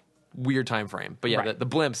weird time frame. But right. the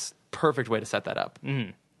blimp's perfect way to set that up.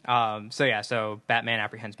 Mm-hmm. So Batman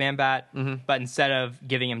apprehends Man-Bat, but instead of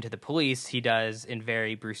giving him to the police, he does, in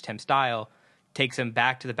very Bruce Timm style, takes him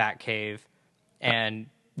back to the Batcave and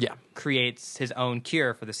creates his own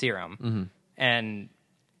cure for the serum. Mm-hmm. And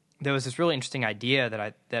there was this really interesting idea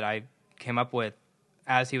that I came up with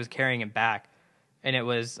as he was carrying him back, and it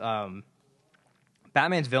was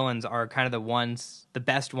Batman's villains are kind of the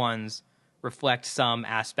best ones reflect some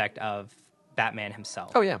aspect of Batman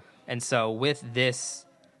himself. Oh, yeah. And so with this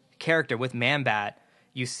character, with Man-Bat,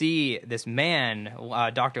 you see this man,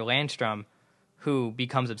 Dr. Landstrom, who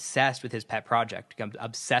becomes obsessed with his pet project, becomes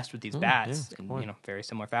obsessed with these bats in very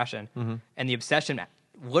similar fashion. Mm-hmm. And the obsession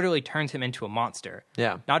literally turns him into a monster.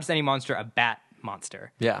 Yeah. Not just any monster, a bat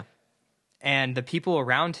monster. Yeah. And the people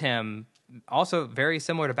around him, also very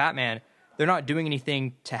similar to Batman, they're not doing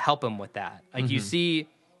anything to help him with that. You see,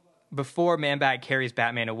 before Man-Bat carries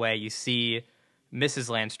Batman away, you see Mrs.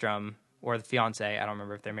 Landstrom, or the fiance, I don't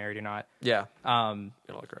remember if they're married or not. Yeah. Gonna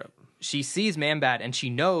look her up. She sees Man-Bat, and she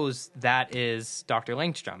knows that is Dr.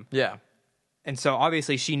 Langstrom. Yeah. And so,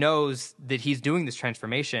 obviously, she knows that he's doing this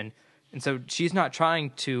transformation. And so, she's not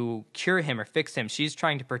trying to cure him or fix him. She's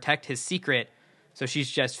trying to protect his secret. So, she's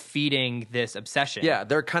just feeding this obsession. Yeah,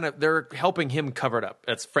 they're helping him cover it up.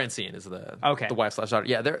 That's Francine is the wife / daughter.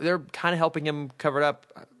 Yeah, they're kind of helping him cover it up.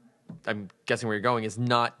 I'm guessing where you're going is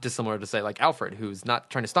not dissimilar to, say, Alfred, who's not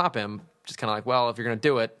trying to stop him. Just kind of if you're going to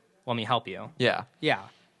do it. Let me help you. Yeah. Yeah.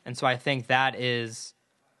 And so I think that is...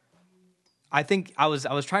 I think I was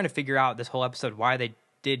trying to figure out this whole episode why they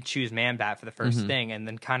did choose Man-Bat for the first thing, and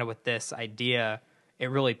then kind of with this idea, it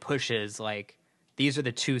really pushes, these are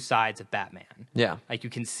the two sides of Batman. Yeah. Like, you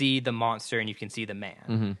can see the monster and you can see the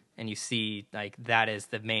man. And you see, like, that is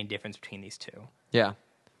the main difference between these two. Yeah.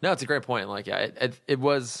 No, it's a great point. Like, yeah, it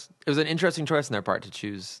was an interesting choice on their part to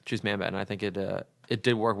choose Man-Bat, and I think it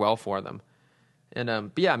did work well for them.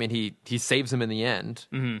 And but yeah, I mean, he saves him in the end,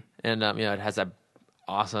 and it has that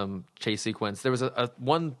awesome chase sequence. There was a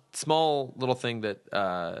one small little thing that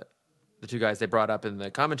the two guys they brought up in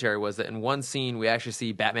the commentary was that in one scene we actually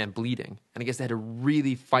see Batman bleeding, and I guess they had to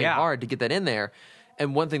really fight hard to get that in there.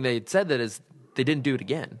 And one thing they said that is they didn't do it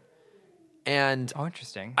again. And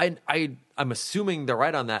interesting. I'm assuming they're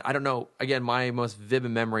right on that. I don't know. Again, my most vivid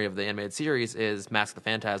memory of the animated series is Mask of the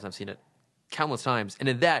Phantasm. I've seen it countless times, and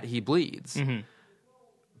in that he bleeds.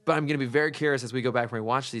 But I'm going to be very curious as we go back and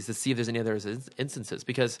rewatch these to see if there's any other instances,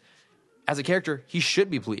 because as a character, he should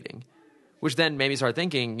be bleeding, which then made me start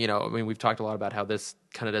thinking, I mean, we've talked a lot about how this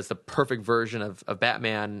kind of does the perfect version of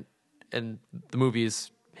Batman, and the movies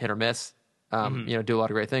hit or miss, do a lot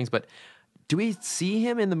of great things. But do we see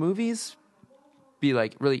him in the movies be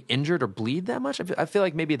like really injured or bleed that much? I feel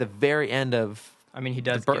like maybe at the very end of he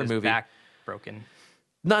does the Burton get his movie. back broken.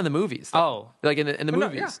 Not in the movies. Oh. Like in the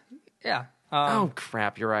movies. No, yeah. Oh,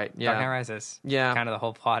 crap. You're right. Yeah. Dark Knight Rises. Yeah. Kind of the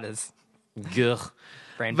whole plot is Gugh.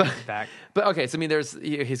 brain back. But okay, so I mean,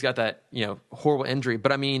 he's got that, horrible injury.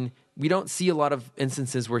 But I mean, we don't see a lot of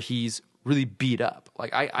instances where he's really beat up.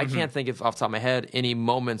 Like, I can't think of off the top of my head any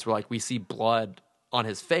moments where like we see blood on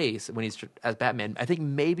his face when he's as Batman. I think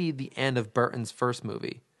maybe the end of Burton's first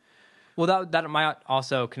movie. Well, that might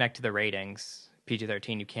also connect to the ratings.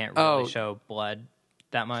 PG-13, you can't really show blood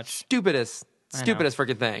that much. Stupidest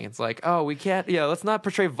freaking thing. It's like, we can't, let's not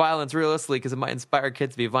portray violence realistically because it might inspire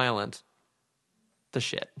kids to be violent. The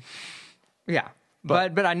shit. Yeah.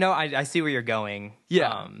 But I know, I see where you're going.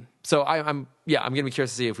 Yeah. So I'm going to be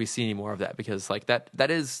curious to see if we see any more of that, because like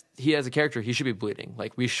that is, he as a character, he should be bleeding.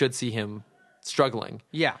 Like, we should see him struggling.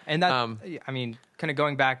 Yeah. And that, I mean, kind of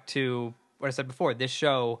going back to what I said before, this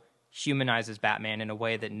show humanizes Batman in a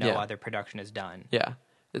way that no other production has done. Yeah.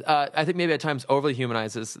 I think maybe at times overly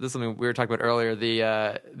humanizes. This is something we were talking about earlier.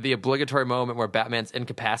 The obligatory moment where Batman's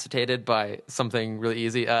incapacitated by something really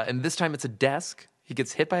easy, and this time it's a desk. He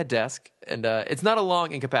gets hit by a desk, and it's not a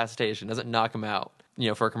long incapacitation. It doesn't knock him out,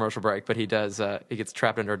 for a commercial break. But he does. He gets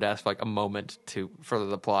trapped under a desk for like a moment to further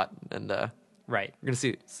the plot, and right. We're gonna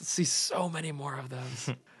see so many more of those,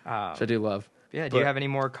 which I do love. Yeah. Do you have any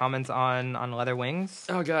more comments on Leather Wings?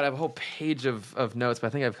 Oh God, I have a whole page of notes, but I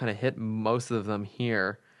think I've kind of hit most of them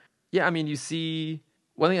here. Yeah, I mean, you see,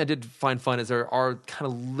 one thing I did find fun is there are kind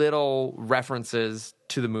of little references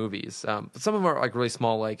to the movies. But some of them are like really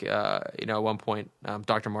small, like, at one point,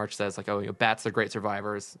 Dr. March says like, bats are great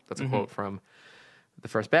survivors. That's a quote from the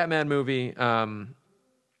first Batman movie.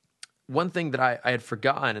 One thing that I had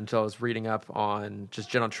forgotten until I was reading up on just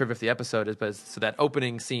general trivia for the episode so that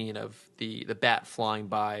opening scene of the bat flying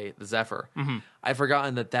by the Zephyr. I'd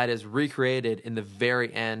forgotten that is recreated in the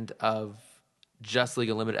very end of Justice League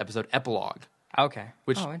Unlimited episode Epilogue. Okay.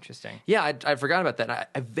 Interesting. Yeah, I'd forgotten about that.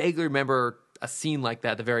 I vaguely remember a scene like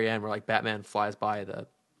that at the very end where like Batman flies by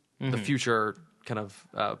the future kind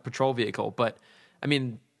of patrol vehicle. But I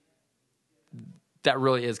mean, that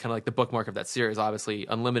really is kind of like the bookmark of that series. Obviously,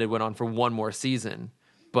 Unlimited went on for one more season,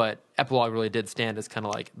 but Epilogue really did stand as kind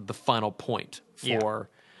of like the final point for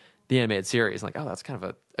the animated series. Like, that's kind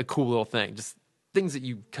of a cool little thing. Just things that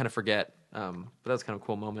you kind of forget. But that's kind of a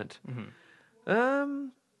cool moment.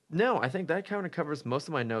 No, I think that kind of covers most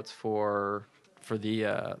of my notes for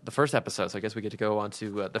the first episode. So I guess we get to go on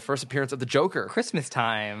to the first appearance of the Joker. Christmas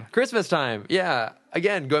time, yeah.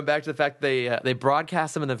 Again, going back to the fact they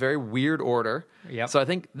broadcast them in a very weird order. Yep. So I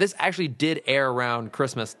think this actually did air around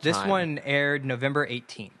Christmas time. This one aired November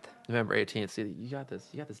 18th. November 18th. See, you got this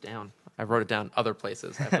down. I wrote it down other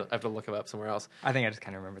places. I have to look it up somewhere else. I think I just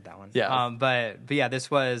kind of remembered that one. Yeah. But yeah, this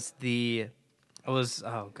was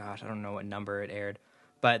oh gosh, I don't know what number it aired.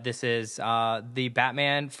 But this is the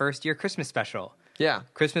Batman first year Christmas special. Yeah.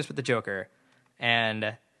 Christmas with the Joker.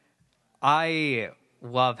 And I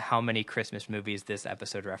love how many Christmas movies this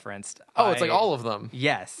episode referenced. It's like all of them.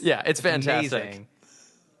 Yes. Yeah, it's fantastic.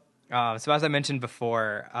 Amazing. So as I mentioned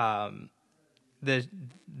before,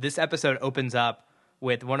 this episode opens up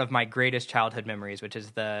with one of my greatest childhood memories, which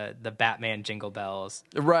is the Batman Jingle Bells.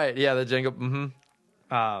 Right, yeah, the jingle.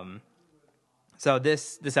 Mm-hmm. So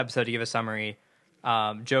this episode, to give a summary,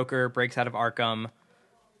 Joker breaks out of Arkham,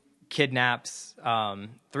 kidnaps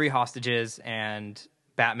 3 hostages, and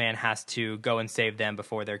Batman has to go and save them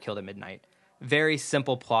before they're killed at midnight. Very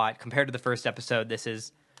simple plot. Compared to the first episode, this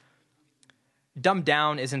is dumbed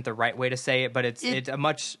down isn't the right way to say it, but it's a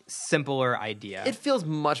much simpler idea. It feels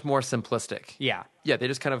much more simplistic. Yeah. Yeah, they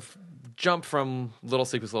just kind of jump from little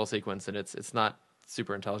sequence, and it's not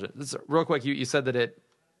super intelligent. Real quick, you said that it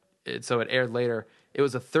aired later. It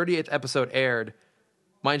was the 38th episode aired.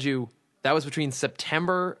 Mind you, that was between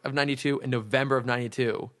September of 92 and November of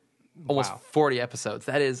 92. Almost 40 episodes.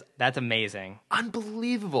 That's amazing.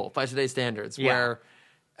 Unbelievable by today's standards. Yeah. Where,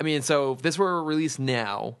 I mean, so if this were released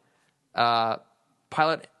now,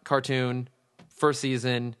 pilot cartoon, first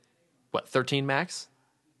season, 13 max?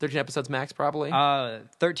 13 episodes max, probably?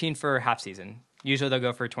 13 for half season. Usually they'll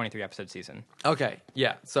go for a 23 episode season. Okay,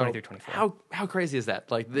 yeah. So 23, 24. how crazy is that?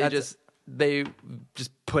 Like they just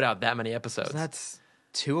put out that many episodes. So that's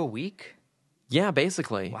 2 a week? Yeah,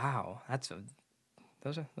 basically. Wow.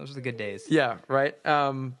 Those are the good days. Yeah, right.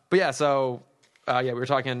 But yeah, so we were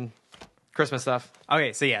talking Christmas stuff.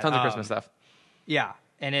 Okay, so yeah. Tons of Christmas stuff. Yeah.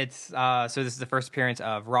 And it's so this is the first appearance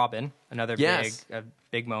of Robin, another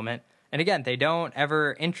big moment. And again, they don't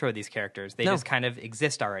ever intro these characters. They just kind of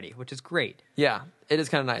exist already, which is great. Yeah, it is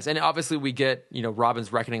kind of nice. And obviously we get,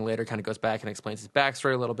 Robin's reckoning later kind of goes back and explains his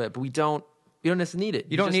backstory a little bit, but we don't necessarily need it.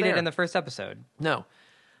 You don't need it in the first episode. No.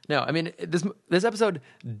 I mean, this episode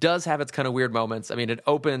does have its kind of weird moments. I mean, it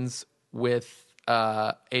opens with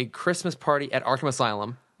a Christmas party at Arkham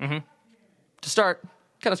Asylum. Mm-hmm. To start,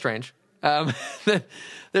 kind of strange.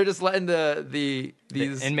 They're just letting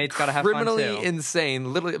these inmates gotta have fun criminally too.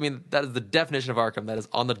 insane, literally, I mean, that is the definition of Arkham. That is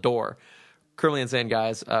on the door. Criminally insane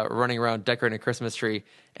guys running around decorating a Christmas tree,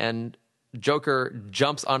 and Joker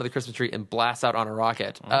jumps onto the Christmas tree and blasts out on a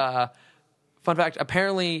rocket. Fun fact,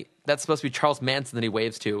 apparently that's supposed to be Charles Manson that he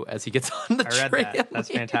waves to as he gets on the tree. I read that. That's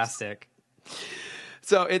fantastic.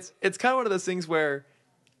 So it's kind of one of those things where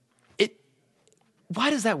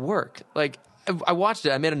why does that work? Like, I watched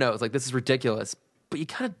it, I made a note, I was like, this is ridiculous, but you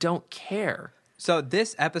kind of don't care. So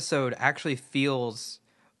this episode actually feels,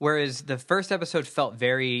 whereas the first episode felt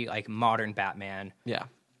very like modern Batman. Yeah.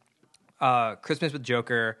 Christmas with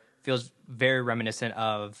Joker feels very reminiscent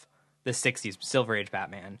of the 60s Silver Age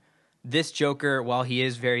Batman. This Joker, while he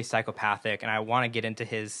is very psychopathic, and I want to get into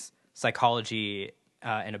his psychology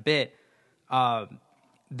in a bit,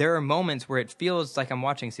 there are moments where it feels like I'm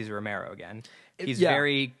watching Cesar Romero again. He's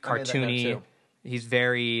very cartoony. He's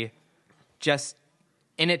very just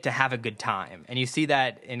in it to have a good time. And you see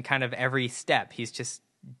that in kind of every step. He's just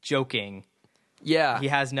joking. Yeah. He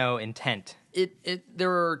has no intent. There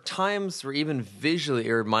are times where even visually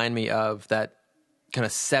it remind me of that kind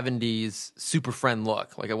of 70s Super Friend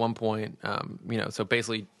look. Like at one point, so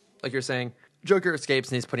basically, like you're saying, Joker escapes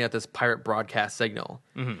and he's putting out this pirate broadcast signal.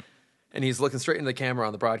 Mm-hmm. And he's looking straight into the camera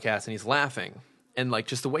on the broadcast and he's laughing. And like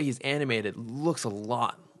just the way he's animated looks a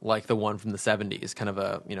lot like the one from the 70s, kind of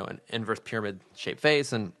an inverse pyramid shaped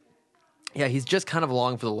face. And yeah, he's just kind of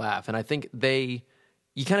along for the laugh. And I think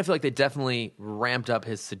you kind of feel like they definitely ramped up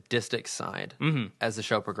his sadistic side as the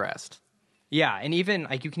show progressed. Yeah, and even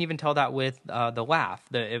like you can even tell that with the laugh.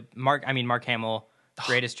 Mark Hamill,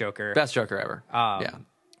 greatest Joker, best Joker ever.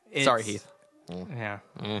 Sorry, Heath. Yeah,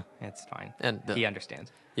 it's fine, and he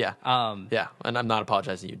understands. Yeah, and I'm not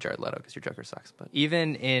apologizing to you, Jared Leto, because your Joker sucks. But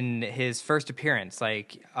even in his first appearance,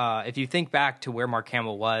 like if you think back to where Mark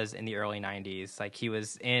Hamill was in the early '90s, like he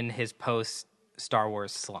was in his post Star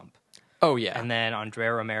Wars slump. Oh yeah, and then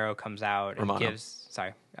Andrea Romano comes out and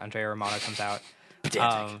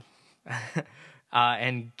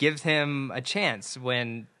and gives him a chance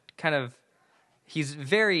when kind of he's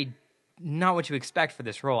very not what you expect for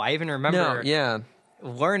this role. I even remember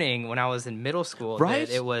learning when I was in middle school that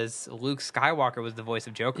it was Luke Skywalker was the voice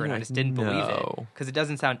of Joker, and I just didn't believe it because it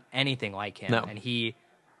doesn't sound anything like him, and he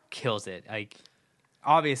kills it. Like,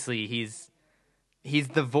 obviously, he's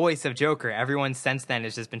the voice of Joker. Everyone since then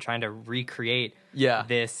has just been trying to recreate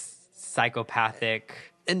this psychopathic.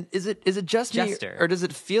 And is it just jester. Me, or does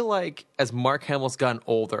it feel like as Mark Hamill's gotten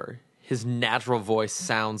older, his natural voice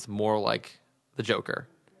sounds more like the Joker?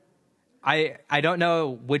 I don't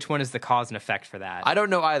know which one is the cause and effect for that. I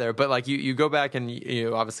don't know either, but like you go back and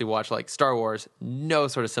you obviously watch like Star Wars, no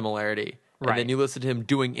sort of similarity. Right. And then you listen to him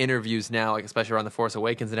doing interviews now, like especially around The Force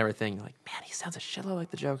Awakens and everything. You're like, man, he sounds a shitload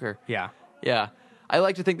like the Joker. Yeah. Yeah. I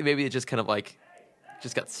like to think that maybe it just kind of like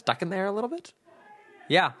just got stuck in there a little bit.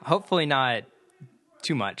 Yeah. Hopefully not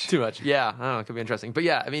too much. Too much. Yeah. I don't know. It could be interesting. But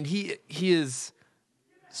yeah, I mean, he is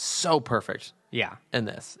so perfect. Yeah. In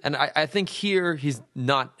this. And I think here he's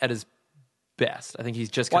not at his best. I think he's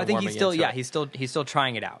just kind of warming into it. He's still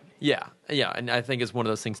trying it out. Yeah. Yeah. And I think it's one of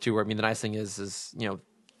those things too where, I mean, the nice thing is you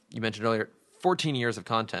mentioned earlier, 14 years of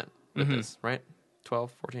content with this, right?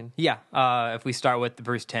 12, 14? Yeah. If we start with the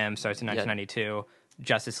Bruce Timm, starts in 1992.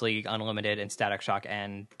 Justice League Unlimited and Static Shock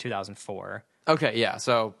End 2004. Okay, yeah.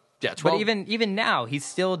 So yeah, 12. But even now, he's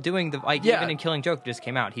still doing even in Killing Joke just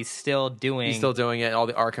came out. He's still doing it. All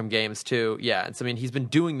the Arkham games too. Yeah, and so I mean, he's been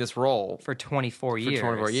doing this role for 24 years. For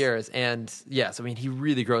 24 years, and yes, I mean, he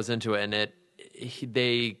really grows into it, and I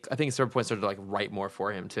think at certain point started to like write more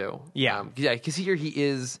for him too. Yeah, because here he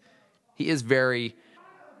is very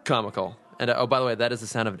comical. And oh, by the way, that is the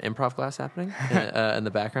sound of an improv class happening in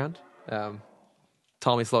the background.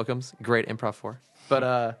 Tommy Slocum's great improv for,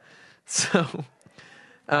 but so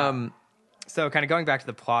kind of going back to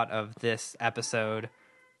the plot of this episode,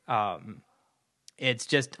 it's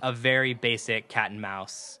just a very basic cat and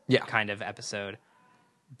mouse kind of episode.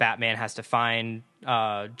 Batman has to find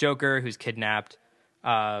Joker, who's kidnapped,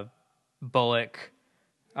 Bullock,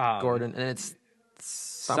 Gordon, and it's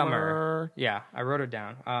Summer. Yeah, I wrote it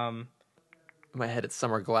down. In my head, it's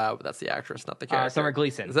Summer Glau, but that's the actress, not the character. Summer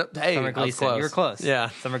Gleason. Is that, hey, Summer Gleason. You were close. Yeah.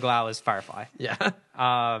 Summer Glau is Firefly. Yeah.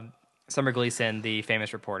 Summer Gleason, the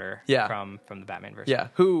famous reporter. Yeah. From the Batman version. Yeah.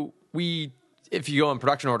 Who if you go in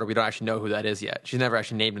production order, we don't actually know who that is yet. She's never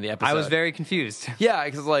actually named in the episode. I was very confused. Yeah,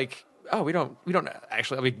 because like, oh, we don't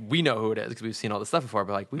actually. I mean, we know who it is because we've seen all this stuff before.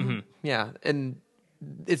 But like, yeah, and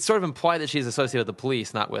it's sort of implied that she's associated with the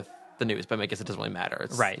police, not with the news. But I guess it doesn't really matter.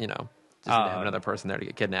 It's, right. You know, just to have another person there to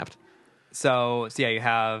get kidnapped. So yeah, you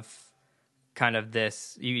have kind of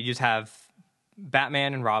this. You just have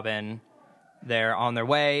Batman and Robin. They're on their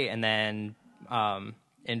way, and then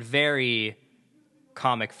in very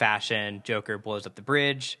comic fashion, Joker blows up the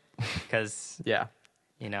bridge because yeah,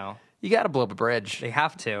 you know, you got to blow up a bridge. They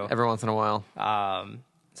have to every once in a while.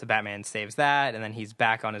 So Batman saves that, and then he's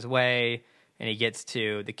back on his way, and he gets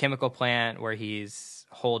to the chemical plant where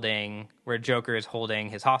where Joker is holding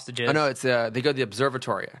his hostages. Oh no, it's they go to the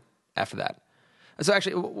observatory after that. So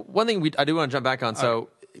actually, one thing I do want to jump back on. So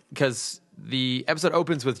because the episode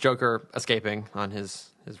opens with Joker escaping on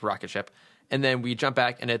his rocket ship, and then we jump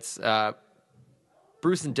back, and it's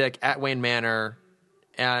Bruce and Dick at Wayne Manor,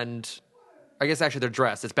 and I guess actually they're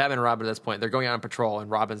dressed. It's Batman and Robin at this point. They're going out on patrol, and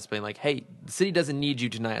Robin's being like, hey, the city doesn't need you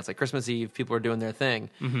tonight. It's like Christmas Eve. People are doing their thing.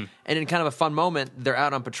 Mm-hmm. And in kind of a fun moment, they're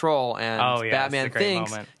out on patrol, and Batman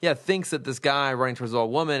thinks that this guy running towards the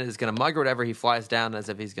old woman is going to mug or whatever. He flies down as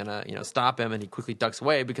if he's going to stop him, and he quickly ducks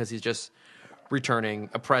away because he's just returning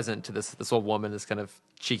a present to this old woman, this kind of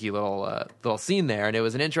cheeky little scene there. And it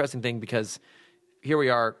was an interesting thing because here we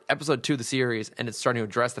are, episode 2 of the series, and it's starting to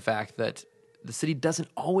address the fact that the city doesn't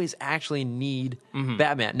always actually need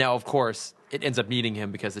Batman. Now, of course, it ends up needing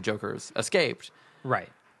him because the Joker's escaped. Right.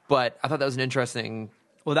 But I thought that was an interesting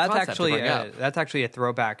that's actually a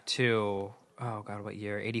throwback to, oh God, what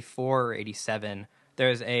year? 84 or 87.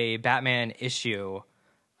 There's a Batman issue.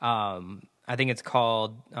 I think it's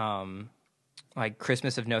called like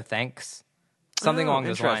Christmas of No Thanks. Something along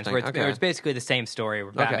those lines, where it's basically the same story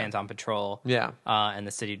where Batman's on patrol, and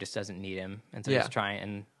the city just doesn't need him, and so he's trying.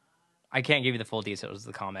 And I can't give you the full details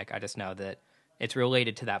of the comic. I just know that it's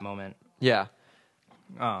related to that moment. Yeah,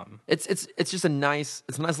 it's just a nice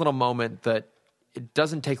little moment that it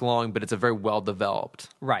doesn't take long, but it's a very well developed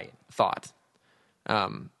thought.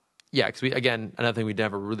 Because another thing we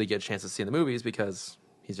never really get a chance to see in the movies because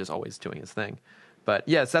he's just always doing his thing. But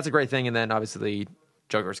yes, that's a great thing. And then obviously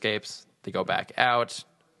Joker escapes. They go back out.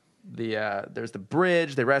 There's the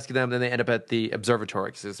bridge. They rescue them. Then they end up at the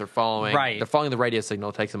observatory because they're following the radio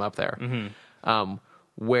signal. Takes them up there,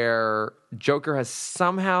 where Joker has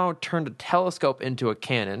somehow turned a telescope into a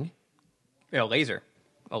cannon. A laser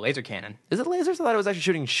cannon. Is it lasers? I thought it was actually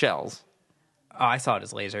shooting shells. Oh, I saw it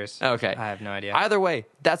as lasers. Okay, I have no idea. Either way,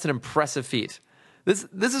 that's an impressive feat. This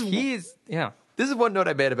is one note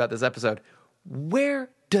I made about this episode.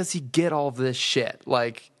 Where does he get all this shit?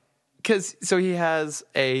 Like. Because he has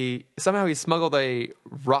somehow he smuggled a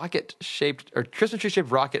rocket-shaped or Christmas tree-shaped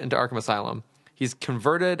rocket into Arkham Asylum. He's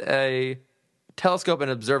converted a telescope and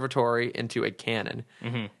observatory into a cannon.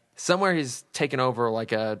 Mm-hmm. Somewhere he's taken over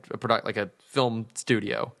like a film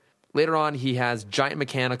studio. Later on, he has giant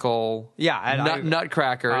mechanical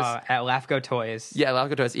nutcrackers at LAFCO Toys. Yeah,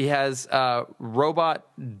 LAFCO Toys. He has robot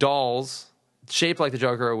dolls shaped like the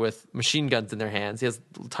Joker with machine guns in their hands. He has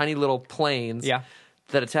tiny little planes. Yeah.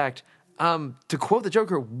 That attacked. To quote the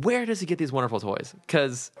Joker, where does he get these wonderful toys?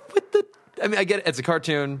 Because I get it, it's a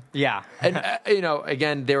cartoon. Yeah. And,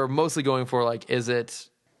 again, they were mostly going for, like, is it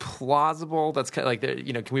plausible? That's kind of like,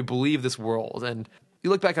 can we believe this world? And you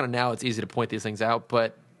look back on it now, it's easy to point these things out.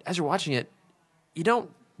 But as you're watching it, you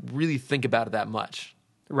don't really think about it that much.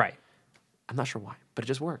 Right. I'm not sure why, but it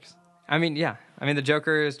just works. I mean, yeah. I mean,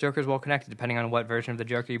 Joker's well connected, depending on what version of the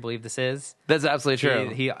Joker you believe this is. That's absolutely true.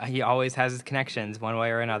 He always has his connections one way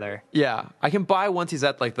or another. Yeah, I can buy once he's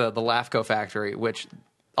at like the LAFCO factory, which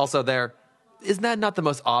also there isn't that not the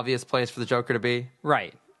most obvious place for the Joker to be?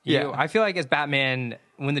 Right. Yeah. I feel like as Batman,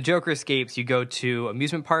 when the Joker escapes, you go to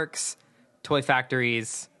amusement parks, toy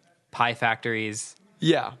factories, pie factories,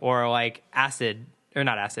 Yeah. or like acid, or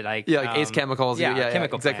not acid, like Like Ace Chemicals.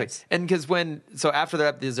 chemical exactly. plants. And because after they're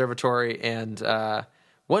at the observatory, and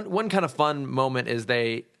one kind of fun moment is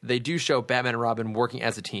they do show Batman and Robin working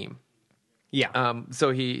as a team. Yeah.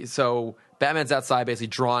 So Batman's outside basically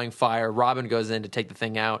drawing fire. Robin goes in to take the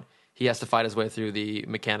thing out. He has to fight his way through the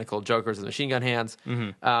mechanical Jokers with machine gun hands.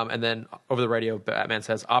 Mm-hmm. And then over the radio, Batman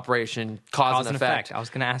says, Operation Cause and Effect. I was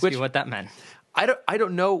going to ask you what that meant. I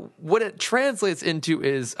don't know. What it translates into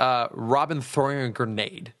is Robin throwing a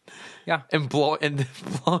grenade. Yeah. And blowing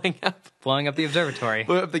up the observatory.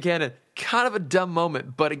 blowing up the cannon. Kind of a dumb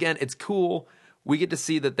moment, but again, it's cool. We get to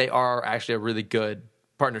see that they are actually a really good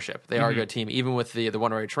partnership. They are a good team. Even with the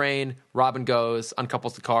one-way train, Robin goes,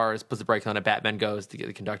 uncouples the cars, puts the brakes on it, Batman goes to get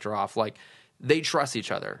the conductor off. Like, they trust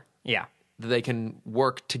each other. Yeah. That they can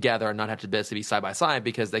work together and not have to basically be side by side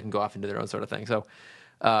because they can go off into their own sort of thing. So,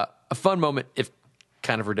 a fun moment, if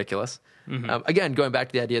kind of ridiculous. Again, going back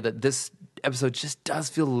to the idea that this episode just does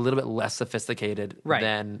feel a little bit less sophisticated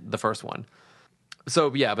than the first one.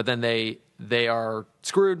 So, yeah, but then they are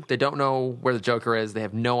screwed. They don't know where the Joker is. They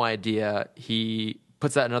have no idea. He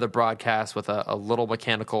puts out another broadcast with a little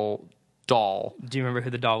mechanical doll. Do you remember who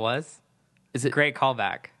the doll was? Is it Great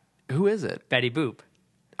callback. Who is it? Betty Boop.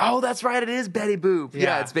 Oh, that's right. It is Betty Boop.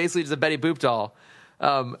 Yeah, it's basically just a Betty Boop doll.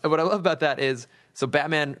 And what I love about that is, so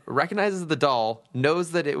Batman recognizes the doll,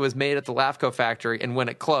 knows that it was made at the LAFCO factory, and when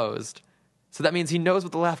it closed. So that means he knows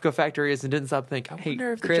what the LAFCO factory is and didn't stop thinking, I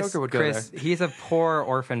wonder if the Joker would go there. He's a poor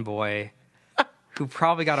orphan boy who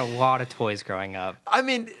probably got a lot of toys growing up. I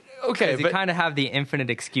mean, okay, but you kind of have the infinite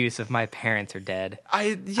excuse of my parents are dead.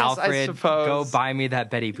 Alfred, I suppose. Go go buy me that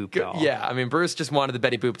Betty Boop doll. Yeah, I mean, Bruce just wanted the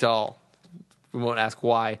Betty Boop doll. We won't ask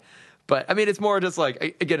why. But, I mean, it's more just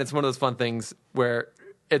like, again, it's one of those fun things where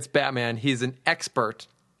it's Batman. He's an expert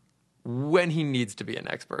when he needs to be an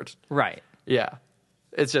expert. Right. Yeah.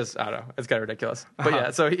 It's just, I don't know. It's kind of ridiculous. But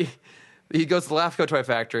yeah, so he goes to the LAFCO toy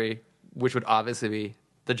factory, which would obviously be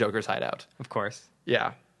the Joker's hideout. Of course.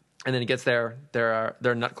 Yeah. And then he gets there. There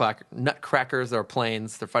are nutcrackers. There are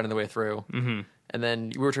planes. They're fighting their way through. Mm-hmm. And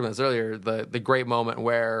then we were talking about this earlier, the great moment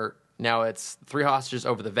where now it's 3 hostages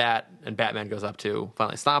over the vat, and Batman goes up to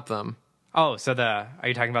finally stop them. Oh, so are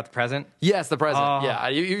you talking about the present? Yes, the present. Yeah,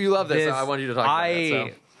 you love this. So I wanted you to talk about it.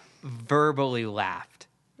 I verbally laughed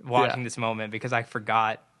watching this moment because I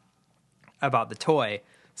forgot about the toy.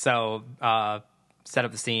 So set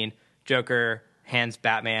up the scene. Joker hands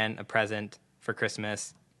Batman a present for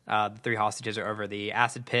Christmas. The 3 hostages are over the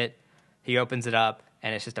acid pit. He opens it up,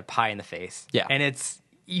 and it's just a pie in the face. Yeah. And it's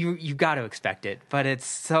you got to expect it, but it's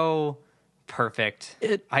so perfect.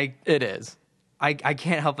 It is. I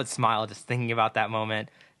can't help but smile just thinking about that moment.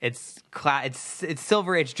 It's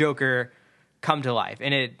Silver Age Joker come to life,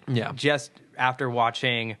 and it just after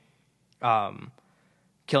watching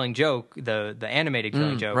Killing Joke, the animated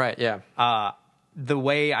Killing Joke, right? Yeah. The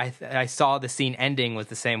way I saw the scene ending was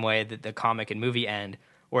the same way that the comic and movie end,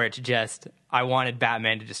 where it's just I wanted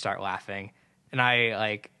Batman to just start laughing, and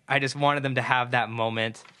I just wanted them to have that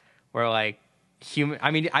moment where I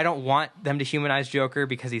don't want them to humanize Joker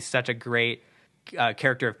because he's such a great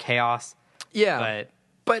character of chaos. Yeah,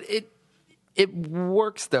 but it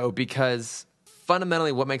works though because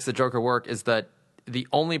fundamentally what makes the Joker work is that the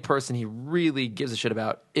only person he really gives a shit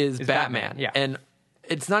about is Batman. Yeah, and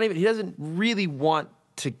it's not even he doesn't really want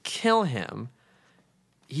to kill him.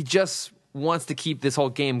 He just wants to keep this whole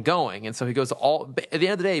game going, and so he goes to at the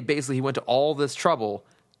end of the day, basically he went to all this trouble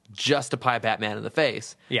just to pie Batman in the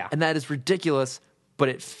face. Yeah, and that is ridiculous, but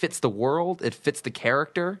it fits the world. It fits the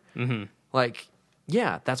character. Mm-hmm.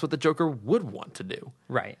 Yeah, that's what the Joker would want to do.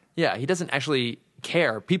 Right. Yeah, he doesn't actually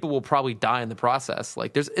care. People will probably die in the process.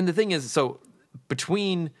 And the thing is, so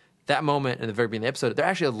between that moment and the very beginning of the episode, there are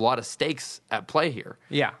actually a lot of stakes at play here.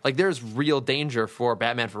 Yeah. There's real danger for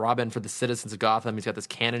Batman, for Robin, for the citizens of Gotham. He's got this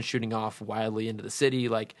cannon shooting off wildly into the city,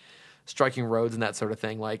 striking roads and that sort of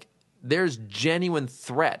thing. There's genuine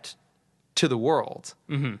threat to the world.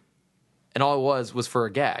 Mm-hmm. And all it was for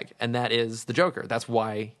a gag, and that is the Joker. That's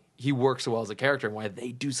why he works so well as a character and why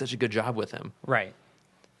they do such a good job with him. Right.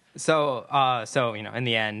 So in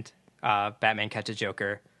the end, Batman catches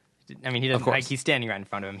Joker. I mean, he doesn't course. like he's standing right in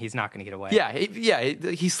front of him. He's not going to get away. Yeah,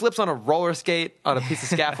 he slips on a roller skate on a piece of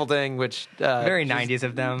scaffolding, which Very just 90s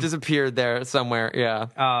of them. disappeared there somewhere.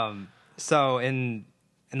 Yeah. So in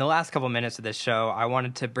the last couple minutes of this show, I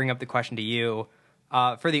wanted to bring up the question to you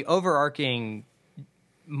for the overarching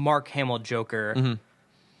Mark Hamill Joker.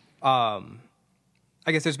 Mm-hmm.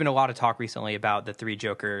 I guess there's been a lot of talk recently about the three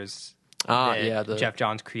Jokers that Jeff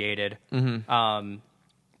Johns created, kind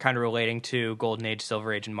of relating to Golden Age,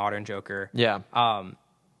 Silver Age, and Modern Joker. Yeah.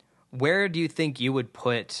 Where do you think you would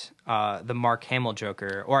put the Mark Hamill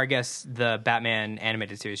Joker, or I guess the Batman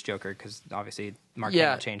animated series Joker, because obviously Mark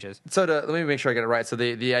Hamill changes. So let me make sure I get it right. So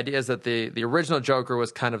the idea is that the original Joker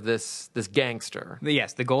was kind of this gangster.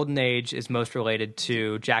 Yes, the Golden Age is most related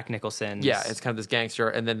to Jack Nicholson's. Yeah, it's kind of this gangster,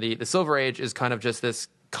 and then the Silver Age is kind of just this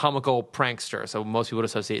comical prankster. So most people would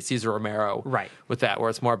associate Cesar Romero with that, where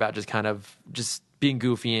it's more about just being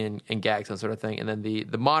goofy and gags and sort of thing. And then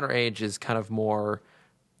the modern age is kind of more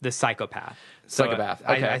the psychopath. Psychopath.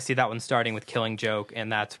 Okay. I see that one starting with Killing Joke,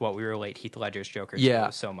 and that's what we relate Heath Ledger's Joker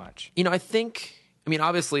to so much. I think,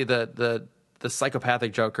 obviously the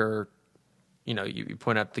psychopathic Joker, you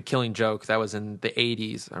point out the Killing Joke, that was in the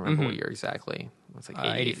 80s. I remember what year exactly. It's like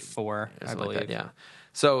 84, I believe. Like that, yeah.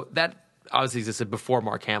 So that obviously existed before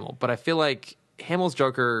Mark Hamill, but I feel like Hamill's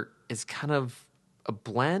Joker is kind of a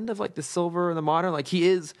blend of like the silver and the modern. Like he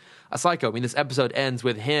is a psycho. I mean, this episode ends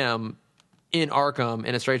with him in Arkham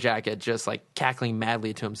in a straitjacket, just like cackling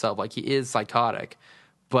madly to himself. Like he is psychotic,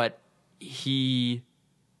 but he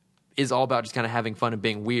is all about just kind of having fun and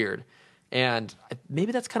being weird. And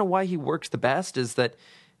maybe that's kind of why he works the best, is that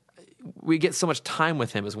we get so much time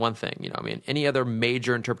with him is one thing. Any other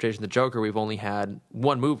major interpretation of the Joker, we've only had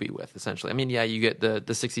one movie with, essentially. You get the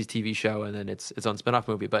 60s TV show and then its own spin-off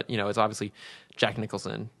movie, but, it's obviously Jack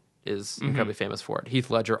Nicholson is incredibly famous for it. Heath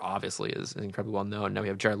Ledger obviously is incredibly well known. Now we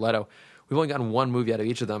have Jared Leto. We've only gotten one movie out of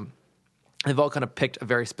each of them. They've all kind of picked a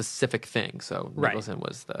very specific thing. So Nicholson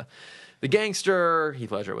was the gangster.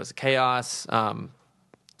 Heath Ledger was the chaos.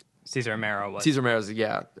 Cesar Romero was. Cesar Romero's,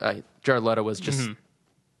 Jared Leto was just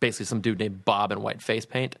basically some dude named Bob in white face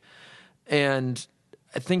paint. And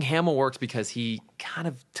I think Hamill works because he kind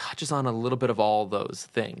of touches on a little bit of all those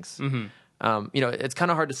things. It's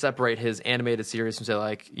kind of hard to separate his animated series from, say,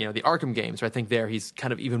 like, the Arkham games, where I think there he's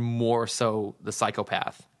kind of even more so the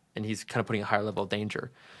psychopath, and he's kind of putting a higher level of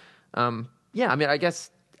danger. I guess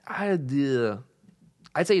I'd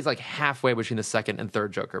say he's like halfway between the second and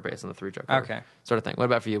third Joker based on the three Joker sort of thing. What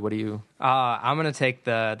about for you? What do you... I'm going to take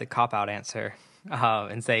the cop-out answer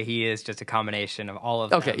and say he is just a combination of all of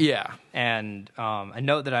them. Okay, yeah. And a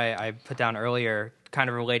note that I put down earlier, kind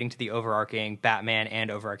of relating to the overarching Batman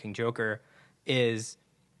and overarching Joker, is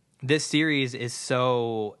this series is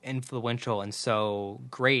so influential and so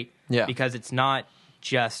great because it's not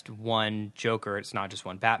just one Joker, it's not just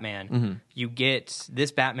one Batman. You get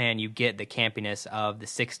this Batman, you get the campiness of the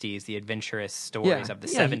 60s, the adventurous stories of the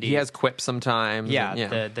 70s. He has quips sometimes.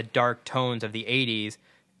 The dark tones of the 80s.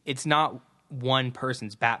 It's not one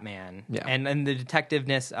person's Batman. And the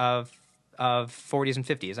detectiveness of 40s and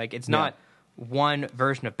 50s. Like, it's not one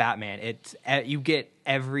version of Batman. It's you get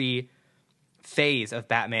every phase of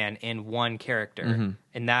Batman in one character.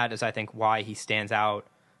 And that is, I think, why he stands out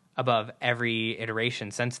above every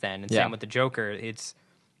iteration since then. And same with the Joker.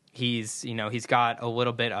 He's got a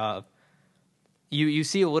little bit of you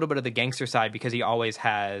see a little bit of the gangster side because he always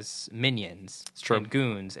has minions and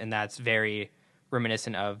goons, and that's very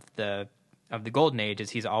reminiscent of the Golden Age.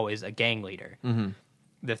 Is he's always a gang leader.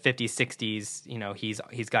 The 50s, 60s,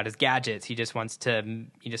 he's got his gadgets. He just wants to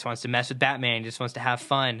mess with Batman. He just wants to have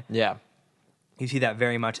fun. Yeah, you see that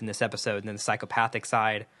very much in this episode. And then the psychopathic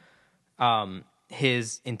side.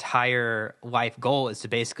 His entire life goal is to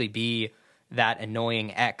basically be that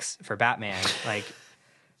annoying ex for Batman. Like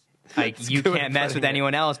you can't mess with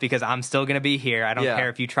anyone else because I'm still going to be here. I don't care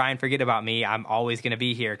if you try and forget about me. I'm always going to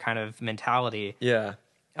be here kind of mentality. Yeah.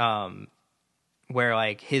 Where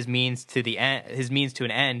like his means to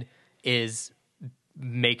an end is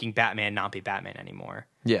making Batman not be Batman anymore.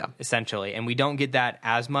 Yeah. Essentially. And we don't get that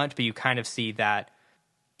as much, but you kind of see that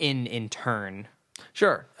in turn.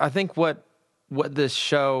 Sure. I think what this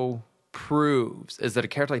show proves is that a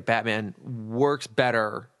character like Batman works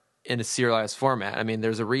better in a serialized format. I mean,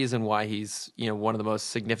 there's a reason why he's, one of the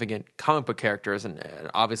most significant comic book characters, and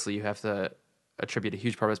obviously you have to attribute a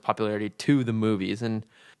huge part of his popularity to the movies, and,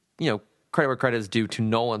 credit where credit is due to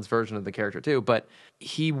Nolan's version of the character too, but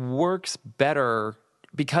he works better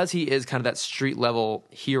because he is kind of that street level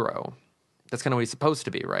hero. That's kind of what he's supposed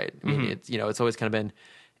to be, right? I mean, it's always kind of been,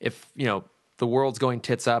 if, the world's going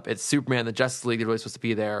tits up. It's Superman, the Justice League, they're really supposed to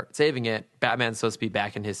be there saving it. Batman's supposed to be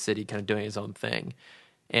back in his city, kind of doing his own thing.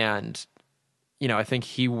 And, I think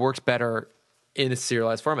he works better in a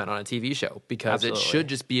serialized format on a TV show because Absolutely. it should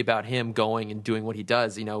just be about him going and doing what he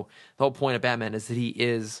does. The whole point of Batman is that he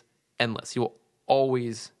is endless. He will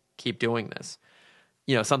always keep doing this.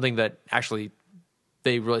 Something that actually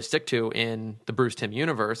they really stick to in the Bruce Timm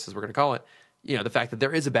universe, as we're going to call it, the fact that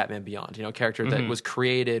there is a Batman Beyond, a character that was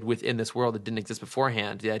created within this world that didn't exist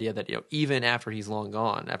beforehand. The idea that, even after he's long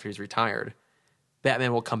gone, after he's retired,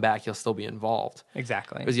 Batman will come back. He'll still be involved.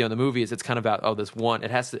 Exactly. Because, in the movies, it's kind of about, this one,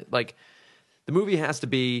 it has to, the movie has to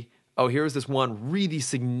be, here's this one really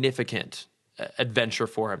significant adventure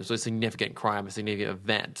for him. It's a significant crime, a significant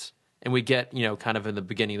event. And we get, kind of in the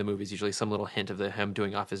beginning of the movies, usually some little hint of him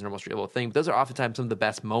doing off his normal street level thing. But those are oftentimes some of the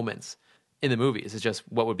best moments in the movies. It's just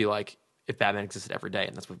what would be like if Batman existed every day.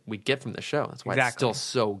 And that's what we get from the show. That's why it's still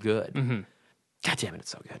so good. God damn it,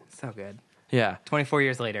 it's so good. So good. Yeah. 24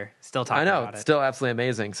 years later, still talking about it. I know, it's still absolutely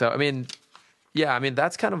amazing. So,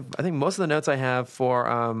 that's kind of, I think most of the notes I have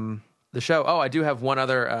for the show. Oh, I do have one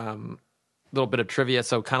other little bit of trivia.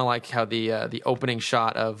 So kind of like how the opening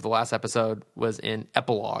shot of the last episode was in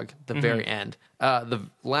epilogue, the very end. The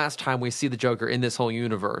last time we see the Joker in this whole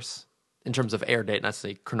universe, in terms of air date, not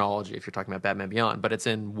necessarily chronology if you're talking about Batman Beyond, but it's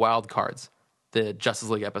in Wild Cards, the Justice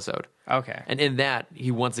League episode. Okay. And in that,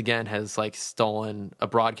 he once again has stolen a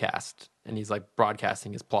broadcast, and he's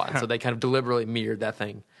broadcasting his plot. So they kind of deliberately mirrored that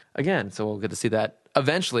thing again. So we'll get to see that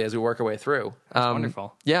eventually as we work our way through. That's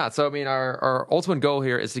wonderful. Yeah. So our ultimate goal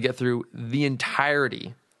here is to get through the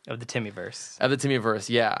entirety of the Timmyverse. Of the Timmyverse,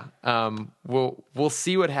 yeah. We'll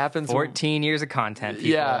see what happens. 14 years of content,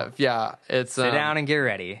 people. Yeah. It's sit down and get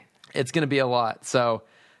ready. It's going to be a lot. So,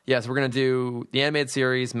 yes, we're going to do the animated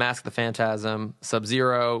series, Mask of the Phantasm,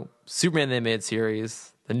 Sub-Zero, Superman the animated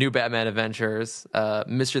series, the new Batman Adventures,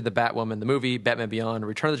 Mystery of the Batwoman, the movie, Batman Beyond,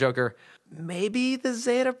 Return of the Joker, maybe the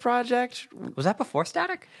Zeta Project. Was that before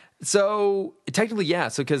Static? So, technically, yeah.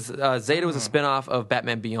 So, because Zeta was a spinoff of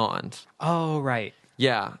Batman Beyond. Oh, right.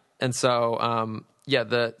 Yeah. And so,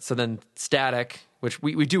 so then Static, which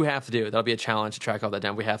we do have to do. That'll be a challenge to track all that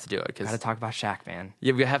down. We have to do it. Gotta talk about Shaq, man.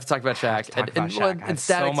 Yeah, we have to talk about Shaq. I have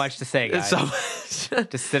so much to say, guys.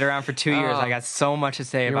 Just sit around for 2 years. I got so much to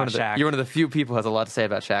say about Shaq. You're one of the few people who has a lot to say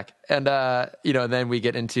about Shaq. And, then we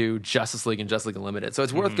get into Justice League and Justice League Unlimited. So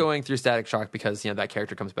it's worth going through Static Shock because, that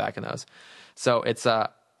character comes back in those. So it's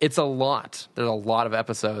a lot. There's a lot of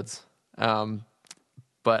episodes.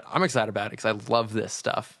 But I'm excited about it because I love this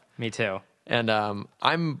stuff. Me too. And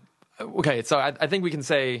I'm... Okay, so I think we can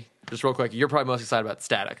say, just real quick, you're probably most excited about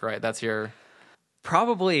Static, right? That's your...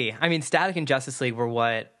 Probably. I mean, Static and Justice League were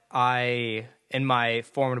what I, in my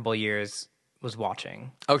formidable years, was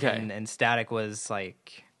watching. Okay. And Static was I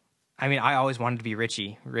always wanted to be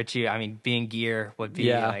Richie. Being Gear would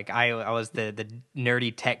be I was the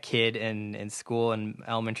nerdy tech kid in school, in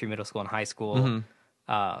elementary, middle school, and high school.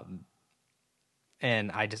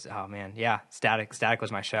 And I just, Static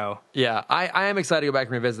was my show. Yeah, I am excited to go back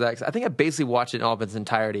and revisit that because I think I basically watched it in all of its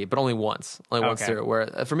entirety, but only once through. Where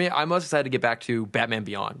for me, I'm most excited to get back to Batman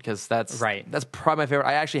Beyond because that's probably my favorite.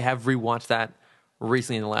 I actually have rewatched that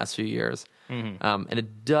recently in the last few years, and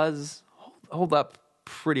it does hold up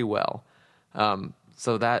pretty well.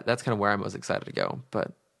 So that's kind of where I'm most excited to go.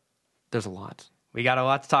 But there's a lot. We got a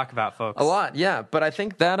lot to talk about, folks. A lot, yeah. But I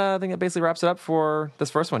think that basically wraps it up for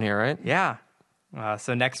this first one here, right? Yeah.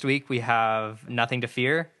 So next week we have Nothing to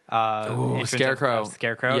Fear. Scarecrow.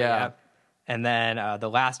 Scarecrow, yeah. And then The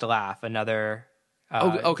Last Laugh, another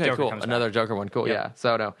okay, cool. Another Joker one, cool, yeah.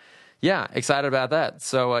 So, no. Yeah, excited about that.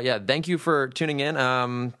 So, thank you for tuning in.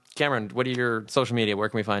 Cameron, what are your social media? Where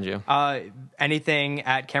can we find you? Anything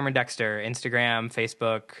at Cameron Dexter, Instagram,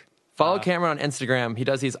 Facebook. Follow Cameron on Instagram. He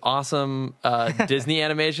does these awesome Disney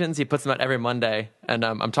animations. He puts them out every Monday. And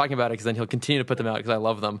I'm talking about it because then he'll continue to put them out because I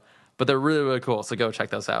love them. But they're really, really cool, so go check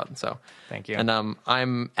those out. So, thank you. And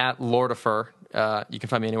I'm at Lord of Fur. You can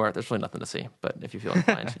find me anywhere. There's really nothing to see, but if you feel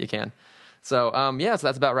inclined, you can. So, so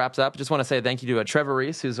that's about wraps up. Just want to say thank you to Trevor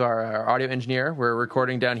Reese, who's our audio engineer. We're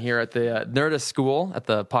recording down here at the Nerdist School at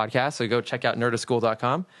the podcast, so go check out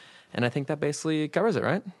nerdistschool.com. And I think that basically covers it,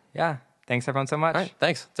 right? Yeah. Thanks, everyone, so much. All right.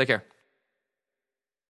 Thanks. Take care.